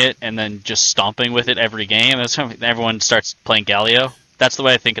playing it and then just stomping with it every game. That's when everyone starts playing Galio. That's the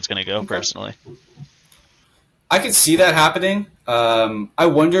way I think it's gonna go, personally. I could see that happening. I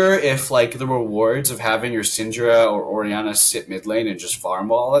wonder if like the rewards of having your Syndra or Orianna sit mid lane and just farm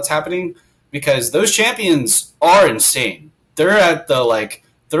while all that's happening, because those champions are insane. They're at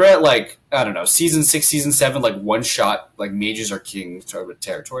I don't know, season 6, season 7, like one shot, like mages are king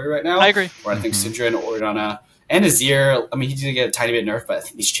territory right now. I agree. Where I think Syndra and Orianna and Azir, I mean, he did get a tiny bit nerf, but I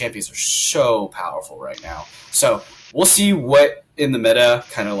think these champions are so powerful right now. So we'll see what in the meta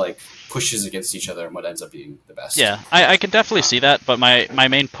kind of like pushes against each other and what ends up being the best. Yeah, I can definitely see that, but my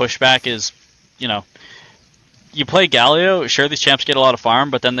main pushback is, you play Galio, sure, these champs get a lot of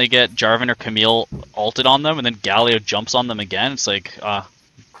farm, but then they get Jarvan or Camille ulted on them, and then Galio jumps on them again. It's like,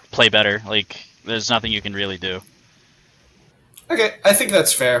 play better. Like, there's nothing you can really do. Okay, I think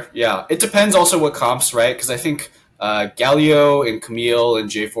that's fair. Yeah, it depends also what comps, right? Because I think Galio and Camille and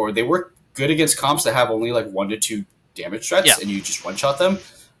J4, they work good against comps that have only like 1 to 2 damage threats, and you just one-shot them.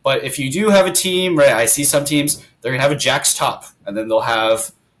 But if you do have a team, right, I see some teams, they're going to have a Jax top, and then they'll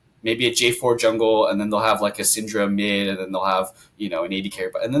have maybe a J4 jungle, and then they'll have like a Syndra mid, and then they'll have, an AD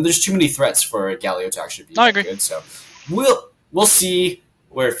carry. And then there's too many threats for Galio to actually be good. So we'll see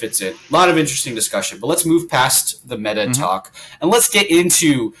where it fits in. A lot of interesting discussion, but let's move past the meta talk, and let's get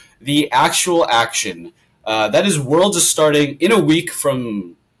into the actual action. That is Worlds is starting in a week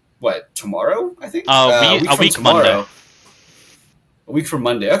from, tomorrow, I think? A week Monday. A week from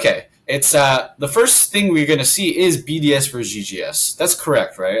Monday. Okay. It's the first thing we're going to see is BDS versus GGS. That's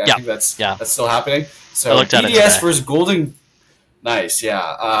correct, right? I think that's still happening. So BDS versus Golden. Nice,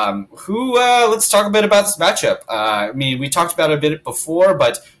 yeah. Let's talk a bit about this matchup. I mean, we talked about it a bit before,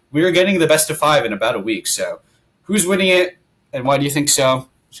 but we're getting the best of 5 in about a week. So who's winning it, and why do you think so?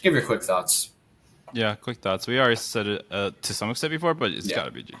 Just give your quick thoughts. Yeah, quick thoughts. We already said it to some extent before, but it's got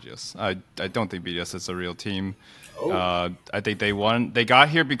to be GGS. I don't think BDS is a real team. I think they won. They got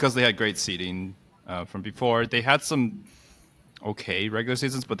here because they had great seeding from before. They had some okay regular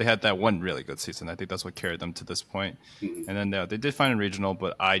seasons, but they had that one really good season. I think that's what carried them to this point. And then they did find a regional,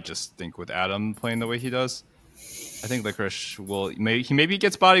 but I just think with Adam playing the way he does, I think Licorice will maybe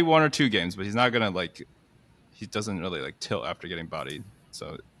gets bodied 1 or 2 games, but he's not gonna like. He doesn't really like tilt after getting bodied,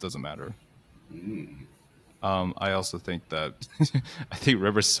 so it doesn't matter. I also think that I think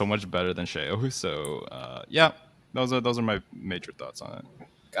River's so much better than Sheo. So yeah, those are my major thoughts on it.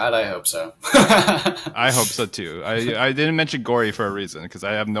 God, I hope so. I hope so too. I didn't mention Gory for a reason because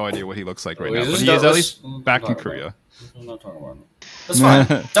I have no idea what he looks like right now. But he is at least back in Korea. I'm not talking about him. That's fine.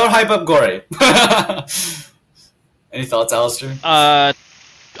 Don't hype up Gory. Any thoughts, Alistair?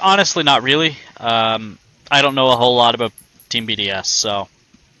 Honestly, not really. I don't know a whole lot about Team BDS, so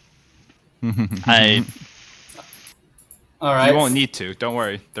All right. You won't need to. Don't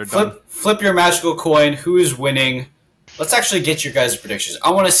worry. They're done. Flip your magical coin. Who is winning? Let's actually get your guys' predictions.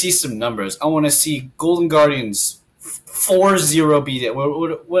 I want to see some numbers. I want to see Golden Guardians 4-0 beat it.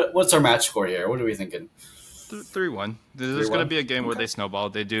 What's our match score here? What are we thinking? 3-1. There's going to be a game where they snowball.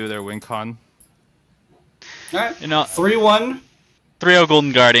 They do their win con. All right. 3-1. 3-0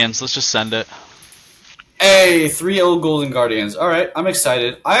 Golden Guardians. Let's just send it. Hey, 3-0 Golden Guardians. All right, I'm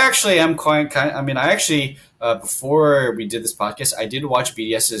excited. I actually am before we did this podcast, I did watch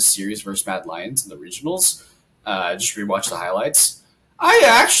BDS's series versus Mad Lions in the regionals. Just rewatch the highlights. I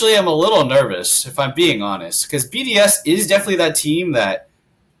actually am a little nervous, if I'm being honest, because BDS is definitely that team that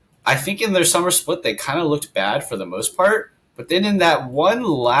I think in their summer split they kind of looked bad for the most part, but then in that one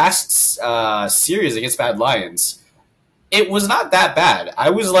last series against Mad Lions, it was not that bad. I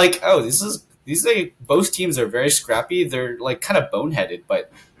was like, oh, both teams are very scrappy. They're like kind of boneheaded,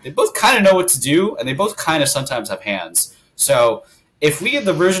 but they both kind of know what to do, and they both kind of sometimes have hands. So if we get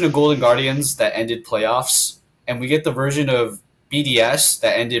the version of Golden Guardians that ended playoffs, and we get the version of BDS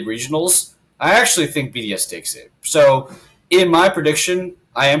that ended regionals, I actually think BDS takes it. So in my prediction,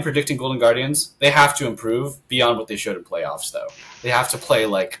 I am predicting Golden Guardians. They have to improve beyond what they showed in playoffs, though. They have to play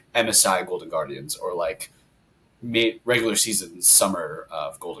like MSI Golden Guardians or like regular season summer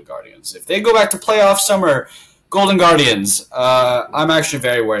of Golden Guardians. If they go back to playoff summer Golden Guardians, I'm actually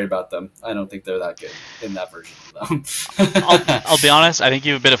very worried about them. I don't think they're that good in that version of them. I'll be honest, I think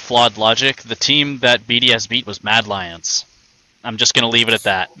you have a bit of flawed logic. The team that BDS beat was Mad Lions. I'm just going to leave it at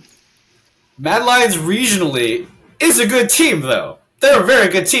that. Mad Lions regionally is a good team, though. They're a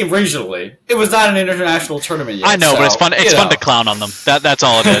very good team regionally. It was not an international tournament yet. I know, but it's fun. It's fun to clown on them. That's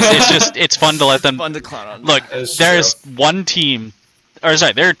all it is. It's fun to let them. Fun to clown on them. Look, there's one team, or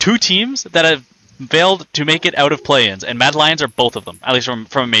sorry, there are 2 teams that have failed to make it out of play-ins, and Mad Lions are both of them, at least from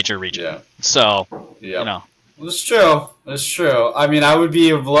a major region. Yeah. So, you know. That's true. That's true. I mean, I would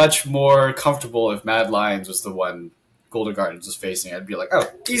be much more comfortable if Mad Lions was the one Golden Guardians was facing. I'd be like, oh,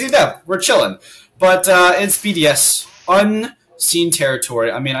 easy dub. We're chilling. But it's BDS. Unseen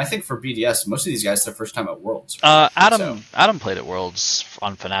territory. I mean, I think for BDS, most of these guys, it's their first time at Worlds. Right? Adam played at Worlds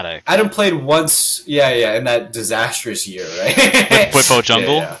on Fnatic. Adam played once, in that disastrous year, right? With Popo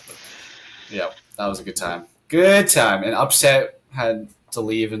Jungle? Yeah, that was a good time. Good time. And Upset had to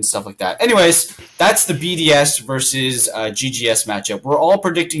leave and stuff like that. Anyways, that's the BDS versus GGS matchup. We're all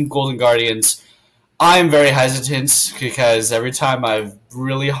predicting Golden Guardians. I'm very hesitant because every time I've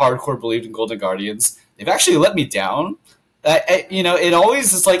really hardcore believed in Golden Guardians, they've actually let me down. It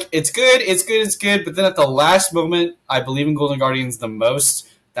always is like, it's good, but then at the last moment, I believe in Golden Guardians the most.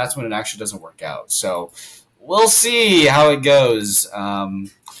 That's when it actually doesn't work out. So we'll see how it goes.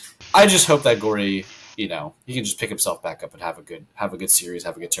 I just hope that Gory, he can just pick himself back up and have a good series,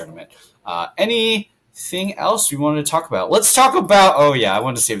 have a good tournament. Anything else we wanted to talk about? Let's talk about. Oh yeah, I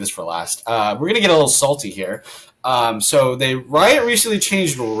wanted to save this for last. We're gonna get a little salty here. So Riot recently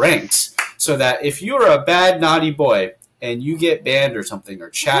changed ranks so that if you're a bad naughty boy and you get banned or something or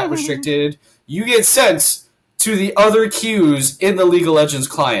chat restricted, you get sent to the other queues in the League of Legends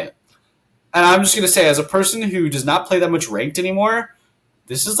client. And I'm just gonna say, as a person who does not play that much ranked anymore,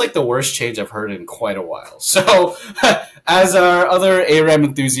 this is like the worst change I've heard in quite a while. So, as our other ARAM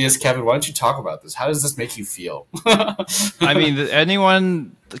enthusiast, Kevin, why don't you talk about this? How does this make you feel? I mean,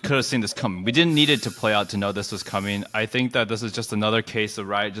 anyone could have seen this coming. We didn't need it to play out to know this was coming. I think that this is just another case of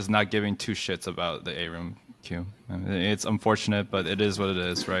Riot just not giving 2 shits about the ARAM queue. I mean, it's unfortunate, but it is what it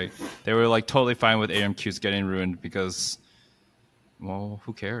is, right? They were like totally fine with ARAM queues getting ruined because, well,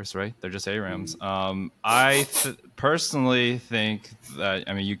 who cares, right? They're just ARAMs. I personally think that,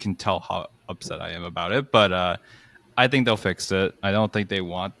 I mean, you can tell how upset I am about it, but I think they'll fix it. I don't think they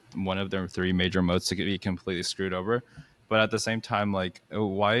want one of their 3 major modes to be completely screwed over. But at the same time, like,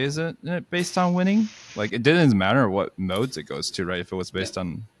 why is it based on winning? Like, it didn't matter what modes it goes to, right? If it was based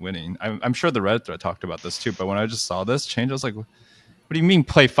on winning. I'm sure the Reddit thread talked about this too, but when I just saw this change, I was like, what do you mean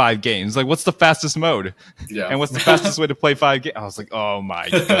play 5 games? Like, what's the fastest mode? Yeah. And what's the fastest way to play 5 games? I was like, oh my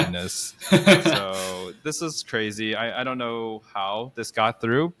goodness. So this is crazy. I don't know how this got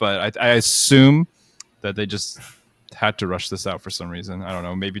through, but I assume that they just had to rush this out for some reason. I don't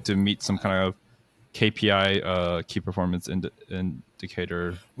know, maybe to meet some kind of KPI, key performance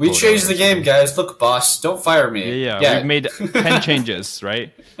indicator. We changed the game, guys. Look, boss, don't fire me. Yeah. We've made 10 changes,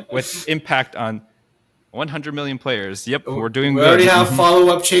 right? With impact on 100 million players. Yep, we're doing We good. already have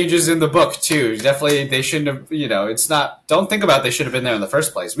follow-up changes in the book, too. Definitely, they shouldn't have, it's not, don't think about they should have been there in the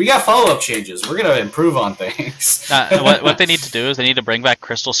first place. We got follow-up changes. We're going to improve on things. What they need to do is they need to bring back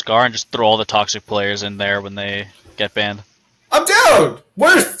Crystal Scar and just throw all the toxic players in there when they get banned. I'm down!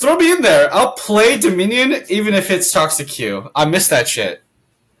 Throw me in there. I'll play Dominion even if it's Toxic Q. I miss that shit.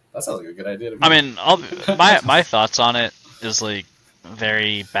 That sounds like a good idea to me. I mean, my thoughts on it is like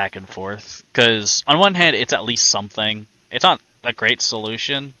very back and forth. Because on one hand, it's at least something. It's not a great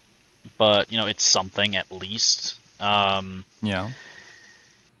solution, but it's something at least. Yeah.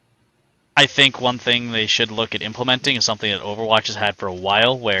 I think one thing they should look at implementing is something that Overwatch has had for a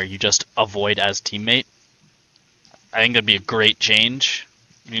while, where you just avoid as teammate. I think that'd be a great change.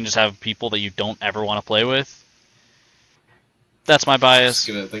 You can just have people that you don't ever want to play with. That's my bias.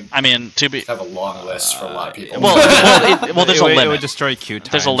 I mean, to be have a long list for a lot of people. Well, there's a limit. It would destroy queue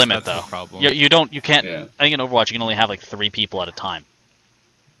times. There's a limit, That's though. The problem. You can't. Yeah. I think in Overwatch you can only have like 3 people at a time.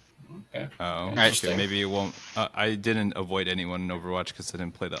 Okay. Oh, Right. okay. Maybe it won't. I didn't avoid anyone in Overwatch because I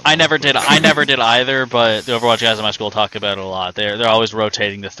didn't play that. I never did either, but the Overwatch guys in my school talk about it a lot. They're always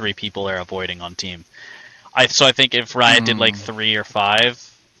rotating the 3 people they're avoiding on team. So I think if Riot did like 3 or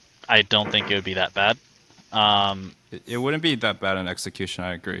 5, I don't think it would be that bad. It wouldn't be that bad in execution.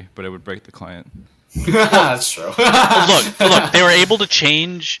 I agree, but it would break the client. That's true. Look, they were able to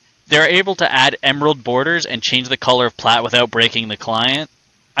change. They were able to add emerald borders and change the color of plat without breaking the client.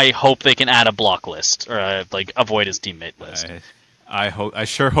 I hope they can add a block list or avoid his teammate list. I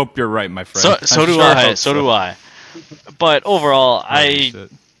sure hope you're right, my friend. So do I. But overall,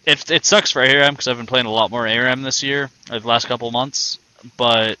 it sucks for ARAM because I've been playing a lot more ARAM this year, or the last couple of months.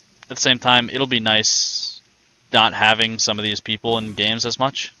 But at the same time, it'll be nice not having some of these people in games as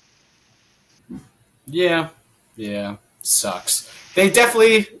much. Yeah, sucks. They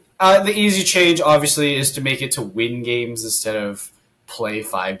definitely the easy change obviously is to make it to win games instead of play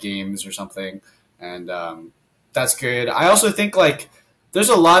 5 games or something, and that's good. I also think there's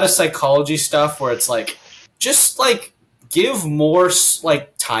a lot of psychology stuff where it's just give more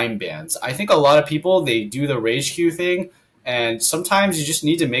time bans. I think a lot of people, they do the rage queue thing, and sometimes you just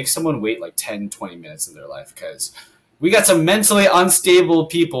need to make someone wait 10-20 minutes in their life because we got some mentally unstable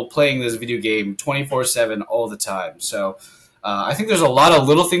people playing this video game 24/7 all the time. So I think there's a lot of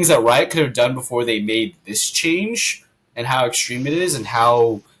little things that Riot could have done before they made this change, and how extreme it is, and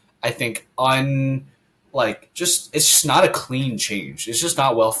how I think it's just not a clean change. It's just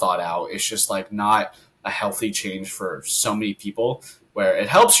not well thought out. It's just not a healthy change for so many people, where it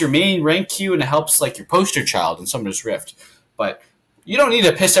helps your main rank queue and it helps your poster child in Summoner's Rift. But you don't need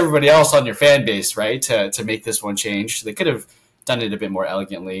to piss everybody else on your fan base, right, to make this one change. They could have done it a bit more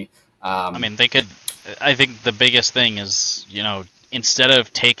elegantly. I mean, they could. I think the biggest thing is, instead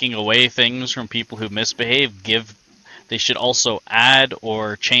of taking away things from people who misbehave, they should also add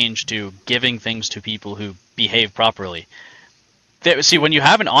or change to giving things to people who behave properly. See, when you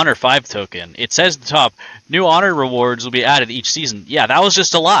have an Honor 5 token, it says at the top, new Honor rewards will be added each season. Yeah, that was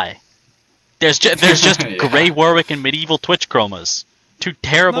just a lie. There's just Yeah. Grey Warwick and Medieval Twitch chromas. 2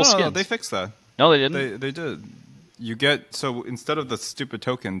 terrible skins. No, they fixed that. No, they didn't. They did. You get, so instead of the stupid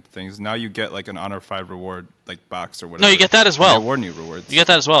token things, now you get an Honor 5 reward box or whatever. No, you get that as well. Award new rewards. You get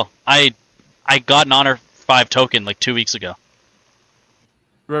that as well. I got an Honor 5 token 2 weeks ago.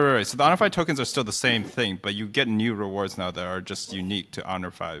 Right. So the Honor 5 tokens are still the same thing, but you get new rewards now that are just unique to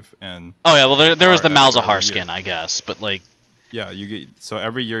Honor 5. And Oh yeah, well there was the Malzahar yeah. skin, I guess, but yeah, you get, so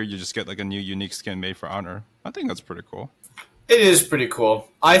every year you just get a new unique skin made for Honor. I think that's pretty cool. It is pretty cool.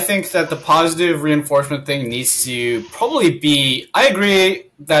 I think that the positive reinforcement thing needs to probably be... I agree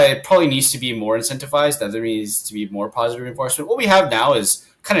that it probably needs to be more incentivized, that there needs to be more positive reinforcement. What we have now is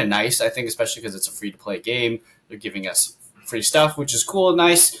kind of nice, I think, especially because it's a free-to-play game. They're giving us free stuff, which is cool and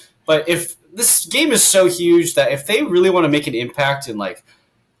nice. But if this game is so huge that if they really want to make an impact and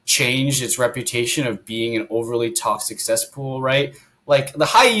change its reputation of being an overly toxic cesspool, right? The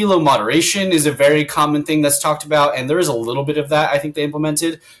high elo moderation is a very common thing that's talked about, and there is a little bit of that I think they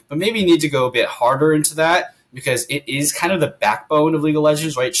implemented, but maybe you need to go a bit harder into that because it is kind of the backbone of League of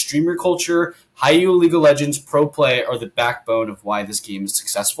Legends, right? Streamer culture, high elo League of Legends, pro play are the backbone of why this game is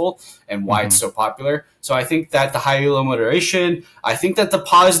successful and why it's so popular. So I think that the high elo moderation, I think that the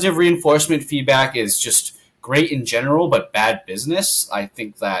positive reinforcement feedback is just great in general, but bad business. I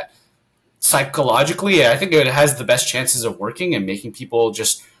think that psychologically, I think it has the best chances of working and making people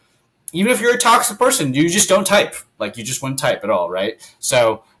just, even if you're a toxic person, you just don't type. Like, you just wouldn't type at all, right?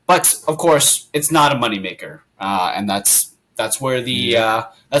 So, but of course, it's not a moneymaker, and that's where the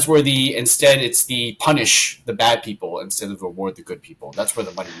instead it's the punish the bad people instead of reward the good people. That's where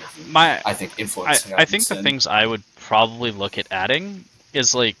the money making, I think, influence. I think the things I would probably look at adding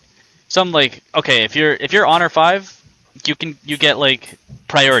is like some like, okay, if you're Honor 5, you get like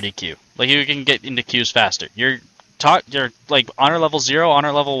priority queue. Like, you can get into queues faster. You're like Honor level 0,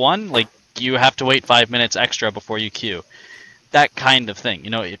 Honor level 1, like you have to wait 5 minutes extra before you queue. That kind of thing,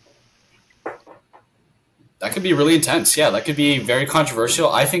 that could be really intense. Yeah, that could be very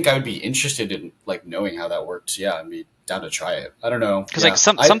controversial. I think I would be interested in like knowing how that works. Yeah, I'd be down to try it. I don't know, because like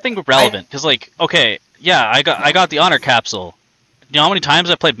something relevant. Because like, okay, yeah, I got the Honor capsule. You know how many times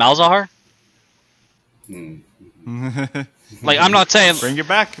I played Malzahar? Like, I'm not saying bring it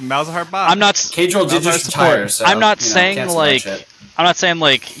back, Malzahar Bob. I'm not. K-Drill did just retire, so, I'm not saying like. I'm not saying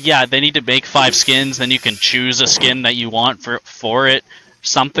like, yeah, they need to make 5 skins, then you can choose a skin that you want for it,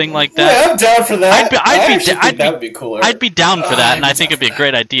 something like that. Yeah, I'm down for that. That would be cooler. I'd be down for that, and I think it'd be a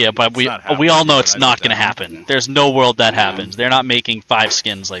great idea. But we all know it's not going to happen. There's no world that happens. They're not making 5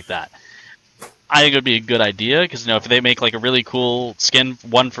 skins like that. I think it would be a good idea because if they make like a really cool skin,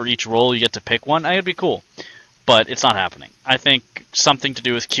 one for each role, you get to pick one. I think it'd be cool. But it's not happening. I think something to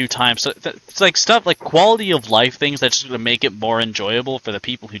do with queue time. So it's like stuff like quality of life things that's going to make it more enjoyable for the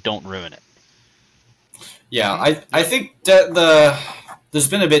people who don't ruin it. Yeah, I think that there's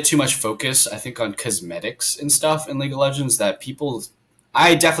been a bit too much focus, I think, on cosmetics and stuff in League of Legends that people...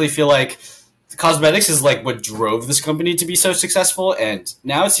 I definitely feel like the cosmetics is like what drove this company to be so successful, and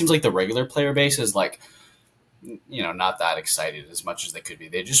now it seems like the regular player base is like, not that excited as much as they could be.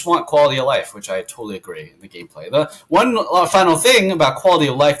 They just want quality of life, which I totally agree in the gameplay. The one final thing about quality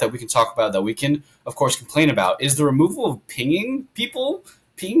of life that we can talk about, that we can, of course, complain about, is the removal of pinging people,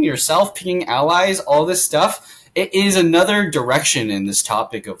 pinging yourself, pinging allies, all this stuff. It is another direction in this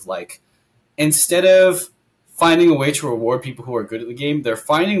topic of, like, instead of finding a way to reward people who are good at the game, they're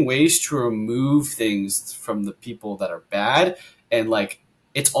finding ways to remove things from the people that are bad, and, like,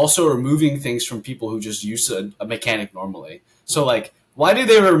 it's also removing things from people who just use a mechanic normally. So, like, why did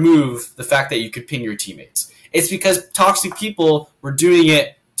they remove the fact that you could ping your teammates? It's because toxic people were doing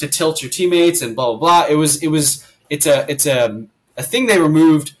it to tilt your teammates and blah blah blah. It's a thing they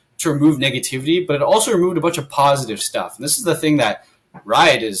removed to remove negativity, but it also removed a bunch of positive stuff. And this is the thing that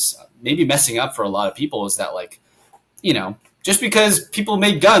Riot is maybe messing up for a lot of people, is that, like, just because people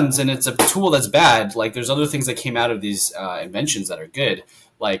made guns and it's a tool that's bad, like, there's other things that came out of these inventions that are good.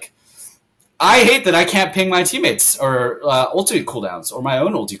 Like, I hate that I can't ping my teammates or ulti cooldowns or my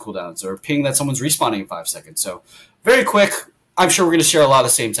own ulti cooldowns or ping that someone's respawning in 5 seconds. So, very quick, I'm sure we're going to share a lot of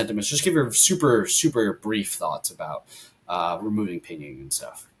the same sentiments. Just give your super, super brief thoughts about removing pinging and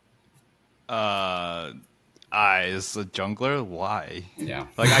stuff. As a jungler, why? Yeah.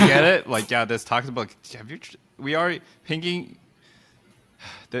 Like, I get it. Like, yeah, this talks about, we are pinging.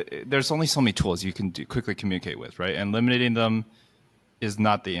 There's only so many tools you can quickly communicate with, right? And eliminating them is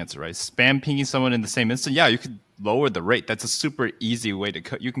not the answer, right? Spam pinging someone in the same instant, yeah, you could lower the rate. That's a super easy way to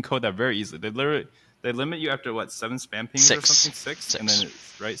code. You can code that very easily. They limit you after what, 7 spam pings or something? 6? And then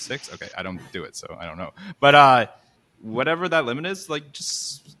right, 6? Okay, I don't do it, so I don't know. But whatever that limit is, like,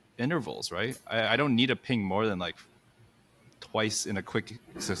 just intervals, right? I don't need a ping more than like twice in a quick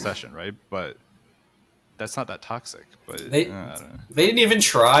succession, right? But that's not that toxic. But they didn't even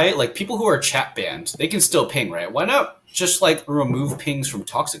try. Like, people who are chat banned, they can still ping, right? Why not just, like, remove pings from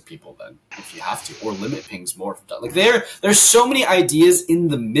toxic people then, if you have to, or limit pings more from like, there's so many ideas in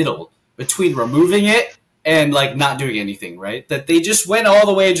the middle between removing it and, like, not doing anything, right? That they just went all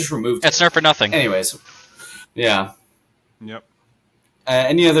the way and just removed it. It's nerf for nothing. Anyways, yeah. Yep.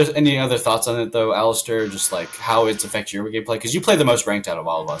 Any other thoughts on it, though, Alistair? Just, like, how it's affected your gameplay? Because you play the most ranked out of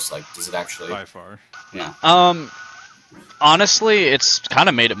all of us. Like, does it actually... By far. Yeah. Honestly, it's kind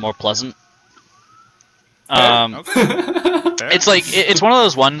of made it more pleasant. Okay. It's like, it's one of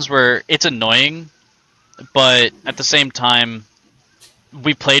those ones where it's annoying, but at the same time,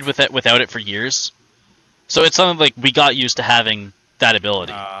 we played with it without it for years. So it's something like we got used to having that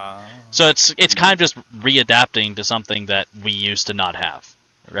ability. So it's kind of just readapting to something that we used to not have,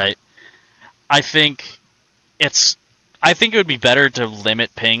 right? I think it would be better to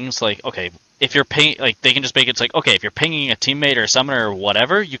limit pings. Like, okay, if you're ping, like they can just make it like, okay, if you're pinging a teammate or a summoner or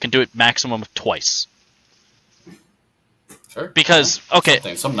whatever, you can do it maximum of twice. Sure. Because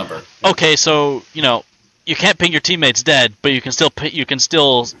some number. Okay, so you can't ping your teammates dead, but you can still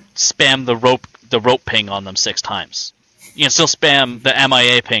spam the rope ping on them 6 times. You can still spam the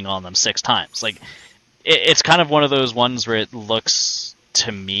MIA ping on them 6 times. Like it's kind of one of those ones where it looks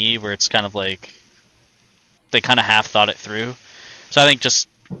to me where it's kind of like they kind of half thought it through. So I think just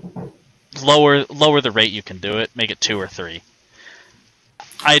lower the rate you can do it, make it 2 or 3.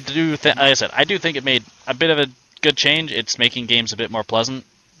 I do like I said, I do think it made a bit of a good change. It's making games a bit more pleasant,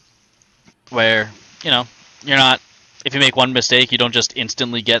 where you're not, if you make one mistake, you don't just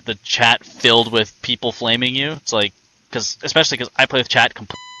instantly get the chat filled with people flaming you. It's like, especially because I play with chat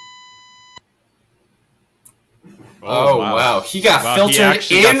completely. Oh wow. He got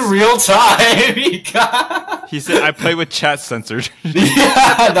filtered in real time. He said, "I play with chat censored."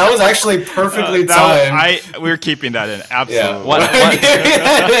 Yeah, that was actually perfectly timed. We're keeping that in. Absolutely. Yeah.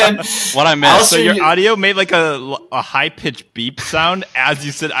 What I meant. So your audio made like a high pitched beep sound as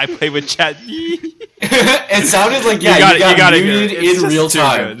you said, "I play with chat." It sounded like you got muted in real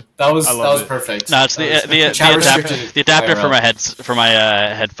time. Good. That was perfect. No, it's the adapter for my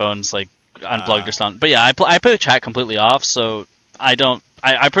headphones, like unplugged or something. But yeah, I play the chat completely off, so I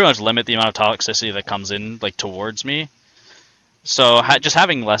pretty much limit the amount of toxicity that comes in like towards me. So just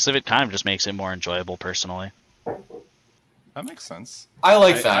having less of it kind of just makes it more enjoyable personally. That makes sense. I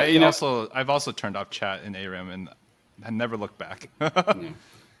like that. I've also turned off chat in ARAM and I never looked back.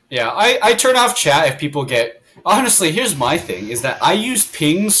 Yeah, I turn off chat if people get... Honestly, here's my thing, is that I use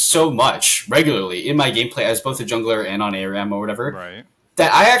pings so much regularly in my gameplay as both a jungler and on ARAM or whatever. Right.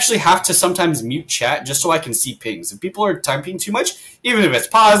 That I actually have to sometimes mute chat just so I can see pings. If people are typing too much, even if it's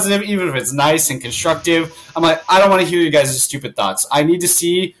positive, even if it's nice and constructive, I'm like, I don't want to hear you guys' stupid thoughts. I need to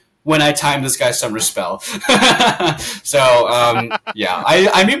see when I time this guy's summer spell. So, yeah,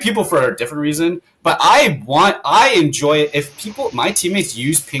 I mute people for a different reason, but I enjoy it. If my teammates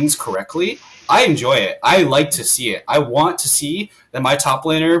use pings correctly, I enjoy it. I like to see it. I want to see that my top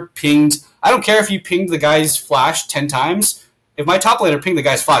laner pinged. I don't care if you pinged the guy's flash 10 times. If my top laner pinged the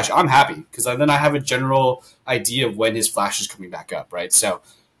guy's flash, I'm happy because then I have a general idea of when his flash is coming back up, right? So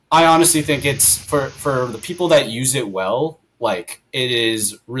I honestly think it's for the people that use it well, like it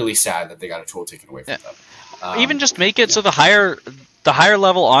is really sad that they got a tool taken away from them. Even just make it so the higher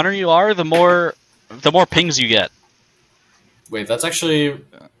level honor you are, the more pings you get. Wait, that's actually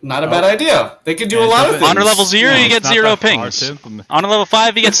not a bad idea. They could do a lot of things. Honor level 0, you get 0 pings. Honor level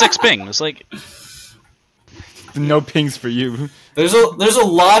 5, you get 6 pings. Like, no pings for you. There's a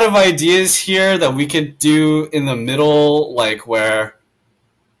lot of ideas here that we could do in the middle, like where,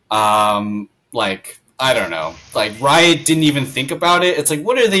 like I don't know, like Riot didn't even think about it. It's like,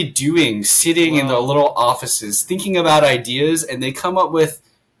 what are they doing, sitting in their little offices, thinking about ideas, and they come up with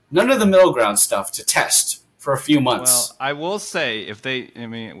none of the middle ground stuff to test for a few months. Well, I will say,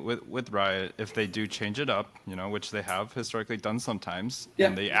 with Riot, if they do change it up, which they have historically done sometimes,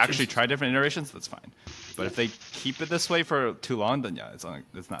 and they actually try different iterations, that's fine. But if they keep it this way for too long, then yeah, it's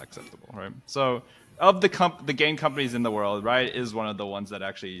not acceptable, right? So, of the game companies in the world, Riot is one of the ones that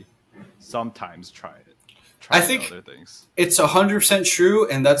actually sometimes try it. I think other things. It's 100% true,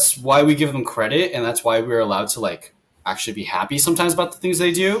 and that's why we give them credit, and that's why we're allowed to like actually be happy sometimes about the things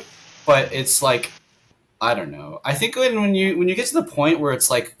they do. But it's like, I don't know. I think when you get to the point where it's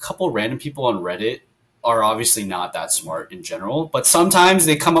like a couple random people on Reddit are obviously not that smart in general, but sometimes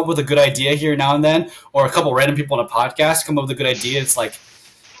they come up with a good idea here now and then, or a couple random people on a podcast come up with a good idea. It's like,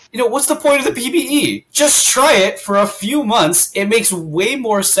 what's the point of the PvE? Just try it for a few months. It makes way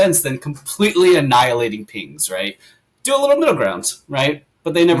more sense than completely annihilating pings, right? Do a little middle ground, right?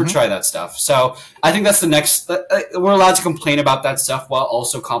 But they never try that stuff. So I think that's the next... we're allowed to complain about that stuff while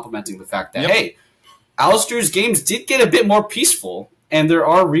also complimenting the fact that, hey, Alistair's games did get a bit more peaceful, and there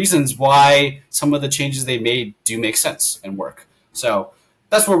are reasons why some of the changes they made do make sense and work. So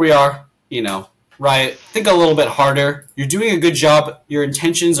that's where we are, Riot, think a little bit harder. You're doing a good job. Your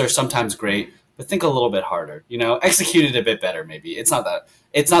intentions are sometimes great, but think a little bit harder. Execute it a bit better. Maybe it's not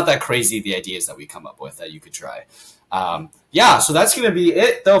that crazy. The ideas that we come up with that you could try. Yeah, so that's going to be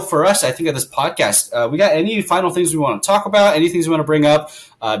it though for us. I think of this podcast. We got any final things we want to talk about? Any things we want to bring up?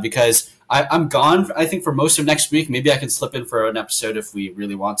 Because I'm gone. I think for most of next week. Maybe I can slip in for an episode if we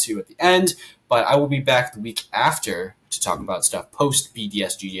really want to at the end. But I will be back the week after to talk about stuff post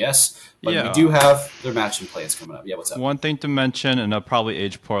BDS GDS. But we do have their match and plans coming up. Yeah, what's up? One thing to mention, and I'll probably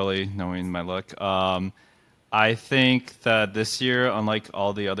age poorly knowing my luck. I think that this year, unlike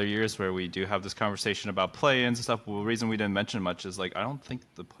all the other years where we do have this conversation about play-ins and stuff, the reason we didn't mention much is I don't think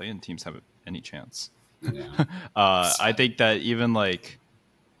the play-in teams have any chance. Yeah. I think that even like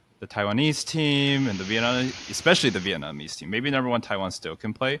the Taiwanese team and the Vietnamese, especially the Vietnamese team, maybe number one Taiwan still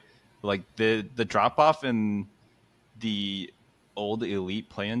can play. But like the drop off in the old elite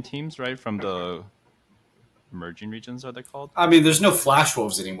play-in teams, right, from the emerging regions, are they called? I mean, there's no Flash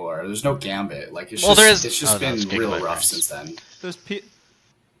Wolves anymore. There's no Gambit. Like it's just been real rough since then. There's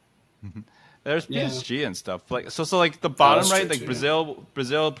PSG and stuff. Like so like the bottom right, like too,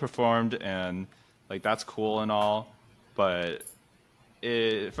 Brazil performed, and like that's cool and all, but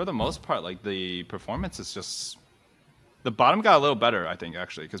for the most part, like the performance is just the bottom got a little better, I think,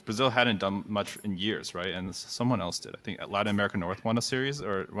 actually, because Brazil hadn't done much in years, right? And someone else did. I think Latin America North won a series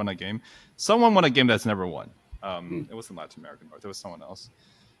or won a game. Someone won a game that's never won. It wasn't Latin America North. It was someone else.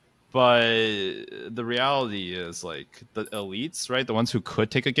 But the reality is, like, the elites, right, the ones who could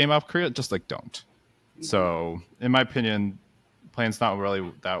take a game off Korea, just like don't. So, in my opinion, playing's not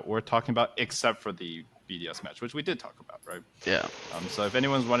really that worth talking about, except for the BDS match, which we did talk about, right? Yeah. So if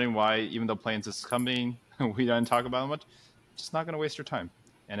anyone's wondering why, even though Plains is coming, we didn't talk about it much, just not going to waste your time.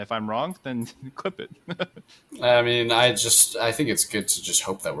 And if I'm wrong, then clip it. I mean, I think it's good to just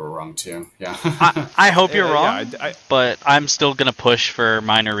hope that we're wrong too. Yeah. I hope you're wrong, I but I'm still gonna push for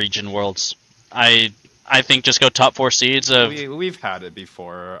minor region worlds. I think just go top 4 seeds of. We've had it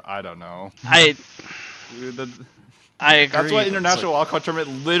before. I don't know. I agree. That's what International Wildcard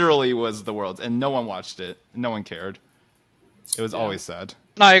Tournament literally was, the Worlds, and no one watched it. No one cared. It was always sad.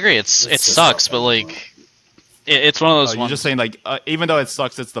 No, I agree. It sucks, but like, it's one of those. You're just saying like, even though it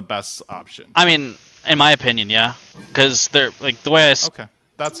sucks, it's the best option. I mean, in my opinion, yeah, because they're like the way I. Okay,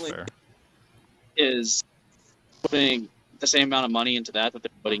 that's fair. Is putting the same amount of money into that they're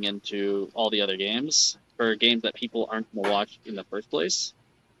putting into all the other games, for games that people aren't going to watch in the first place,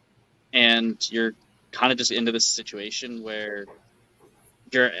 and you're kind of just into this situation where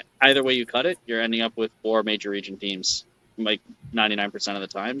you're either way you cut it, you're ending up with 4 major region teams, like 99% of the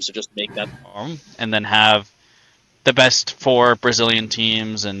time. So just make that and then have the best 4 Brazilian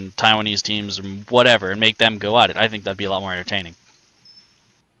teams and Taiwanese teams and whatever, and make them go at it. I think that'd be a lot more entertaining.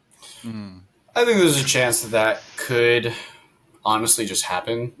 I think there's a chance that could honestly just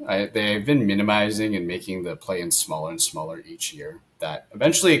happen. They've been minimizing and making the play-in smaller and smaller each year. That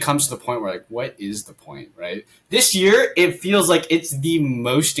eventually it comes to the point where, like, what is the point, right? This year, it feels like it's the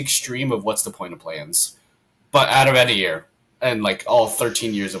most extreme of what's the point of play-ins, but out of any year, and like all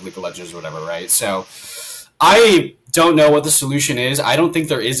 13 years of League of Legends or whatever, right? So I don't know what the solution is. I don't think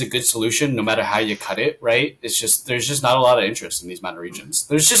there is a good solution, no matter how you cut it, right? It's just there's just not a lot of interest in these minor regions.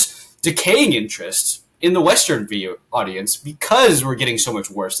 There's just decaying interest in the Western audience because we're getting so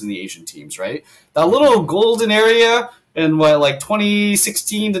much worse than the Asian teams, right? That little golden area in like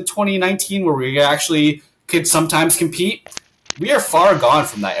 2016 to 2019, where we actually could sometimes compete, we are far gone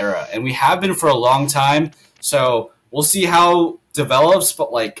from that era, and we have been for a long time. So we'll see how it develops,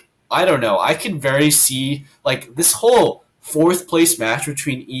 but like, I don't know. I could very see like this whole 4th place match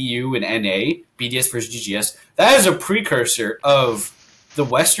between EU and NA, BDS versus GGS. That is a precursor of the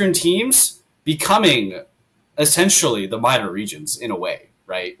Western teams becoming essentially the minor regions in a way,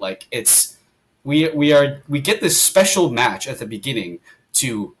 right? Like it's we get this special match at the beginning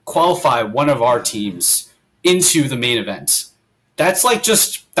to qualify one of our teams into the main event. That's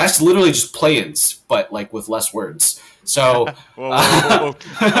literally just play-ins, but like with less words. So whoa.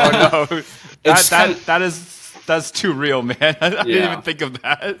 Oh no. That's too real, man. I didn't even think of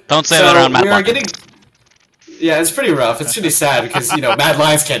that. Don't say that around Matt. Yeah, it's pretty rough. It's pretty sad because, Mad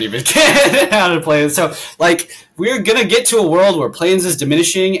Lions can't even get out of play-ins. So, like, we're going to get to a world where play-ins is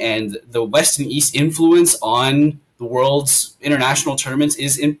diminishing and the West and East influence on the world's international tournaments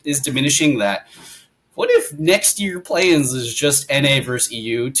is diminishing. That what if next year play-ins is just NA versus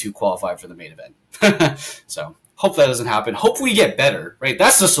EU to qualify for the main event? So, hope that doesn't happen. Hope we get better, right?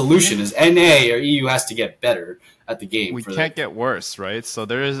 That's the solution is NA or EU has to get better at the game. We can't get worse, right? So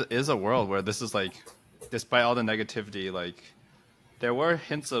there is a world where this is like, despite all the negativity, like there were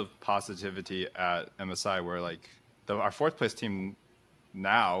hints of positivity at MSI where like our 4th place team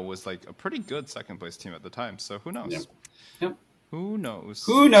now was like a pretty good 2nd place team at the time. So who knows? Yep. Who knows?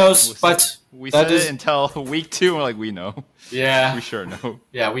 Who knows? But we said it until week 2 and we're like, we know. Yeah. We sure know.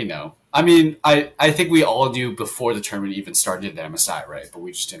 Yeah, we know. I mean, I think we all knew before the tournament even started at MSI, right? But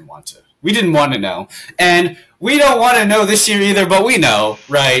we just didn't want to. We didn't want to know. And we don't want to know this year either, but we know,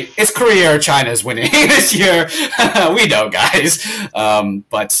 right? It's Korea or China's winning this year. We know, guys.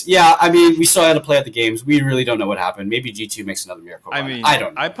 But yeah, I mean, we still had to play at the games. We really don't know what happened. Maybe G2 makes another miracle run. I mean, I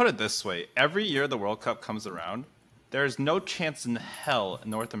don't know. I put it this way. Every year the World Cup comes around, there's no chance in hell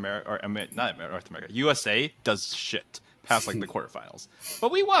North America, or not North America, USA does shit. past like the quarterfinals.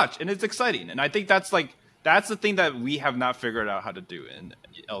 But we watch, and it's exciting. And I think that's the thing that we have not figured out how to do in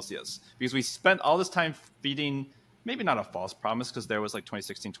LCS, because we spent all this time feeding maybe not a false promise, because there was like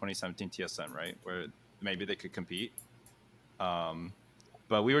 2016, 2017 TSM, right, where maybe they could compete.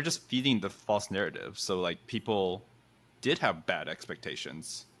 But we were just feeding the false narrative, so like people did have bad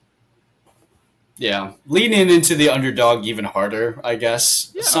expectations. Yeah, leaning into the underdog even harder, I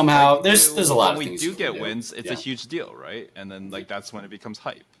guess. Yeah, somehow, like, there's a lot of things. When we do get wins, it's a huge deal, right? And then like that's when it becomes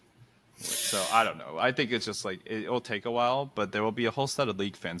hype. So I don't know. I think it's just like it'll take a while, but there will be a whole set of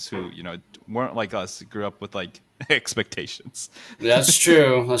League fans who weren't like us, grew up with like expectations. That's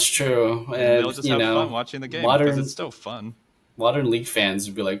true. That's true. And they'll just have fun watching the game because it's still fun. Modern League fans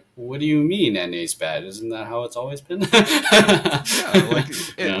would be like, "What do you mean NA's bad? Isn't that how it's always been?"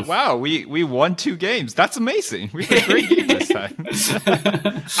 Wow, we won 2 games. That's amazing. We had a great game this time.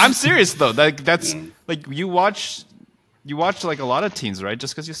 I'm serious though. That's like you watch like a lot of teams, right?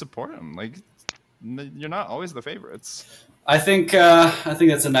 Just because you support them, like you're not always the favorites. I think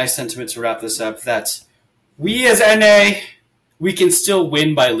that's a nice sentiment to wrap this up. That we as NA, we can still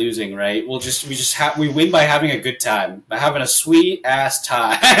win by losing, right? We win by having a good time, by having a sweet ass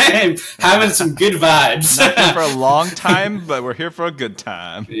time, having some good vibes. Not here for a long time, but we're here for a good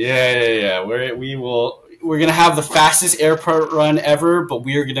time. Yeah. We're gonna have the fastest airport run ever, but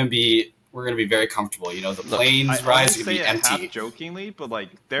we're gonna be very comfortable. The planes rise are gonna be empty. Half jokingly, but like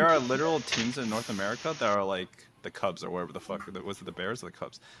there are literal teams in North America that are like the Cubs or whatever the fuck was it, the Bears or the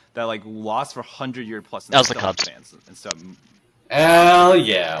Cubs, that like lost for 100-year plus. That was the Cubs fans and stuff. Hell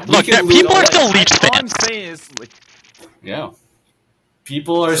yeah! Look, people are still Leafs fans. All I'm saying is, like, yeah,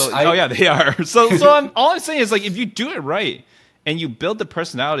 people are. They are. So all I'm saying is, like, if you do it right and you build the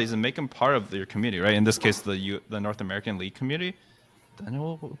personalities and make them part of your community, right? In this case, the North American League community, then it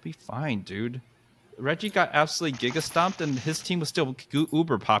will be fine, dude. Reggie got absolutely giga stomped, and his team was still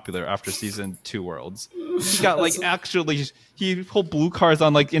uber popular after season 2 Worlds. He got like he pulled blue cards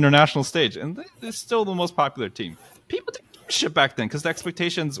on like international stage, and it's still the most popular team. People didn't give a shit back then because the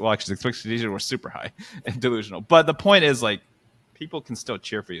expectations were super high and delusional. But the point is, like, people can still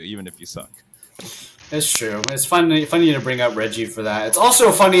cheer for you even if you suck. It's true. It's funny to bring up Reggie for that. It's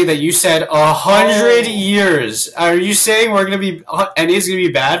also funny that you said 100 years. Are you saying NA's gonna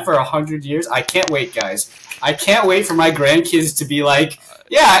be bad for 100 years? I can't wait, guys. I can't wait for my grandkids to be like,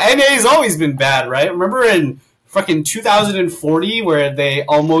 yeah, NA's always been bad, right? Remember in fucking 2040 where they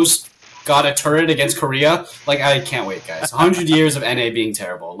almost got a turret against Korea? Like, I can't wait, guys. 100 years of NA being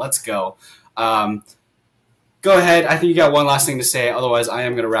terrible. Let's go. Go ahead. I think you got one last thing to say. Otherwise, I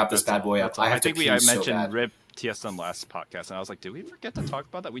am going to wrap this bad boy up. I think we mentioned RIP TSM last podcast, and I was like, did we forget to talk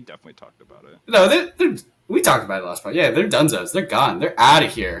about that? We definitely talked about it. No, we talked about it last podcast. Yeah, they're dunzos. They're gone. They're out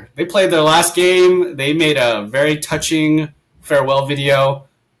of here. They played their last game. They made a very touching farewell video,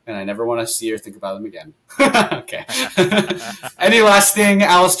 and I never want to see or think about them again. Okay. Any last thing,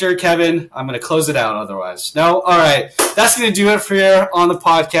 Alistair, Kevin? I'm going to close it out otherwise. No? All right. That's going to do it for here on the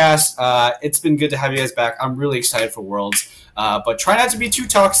podcast. It's been good to have you guys back. I'm really excited for Worlds. But try not to be too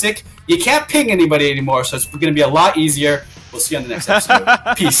toxic. You can't ping anybody anymore, so it's going to be a lot easier. We'll see you on the next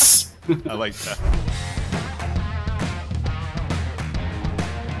episode. Peace. I like that.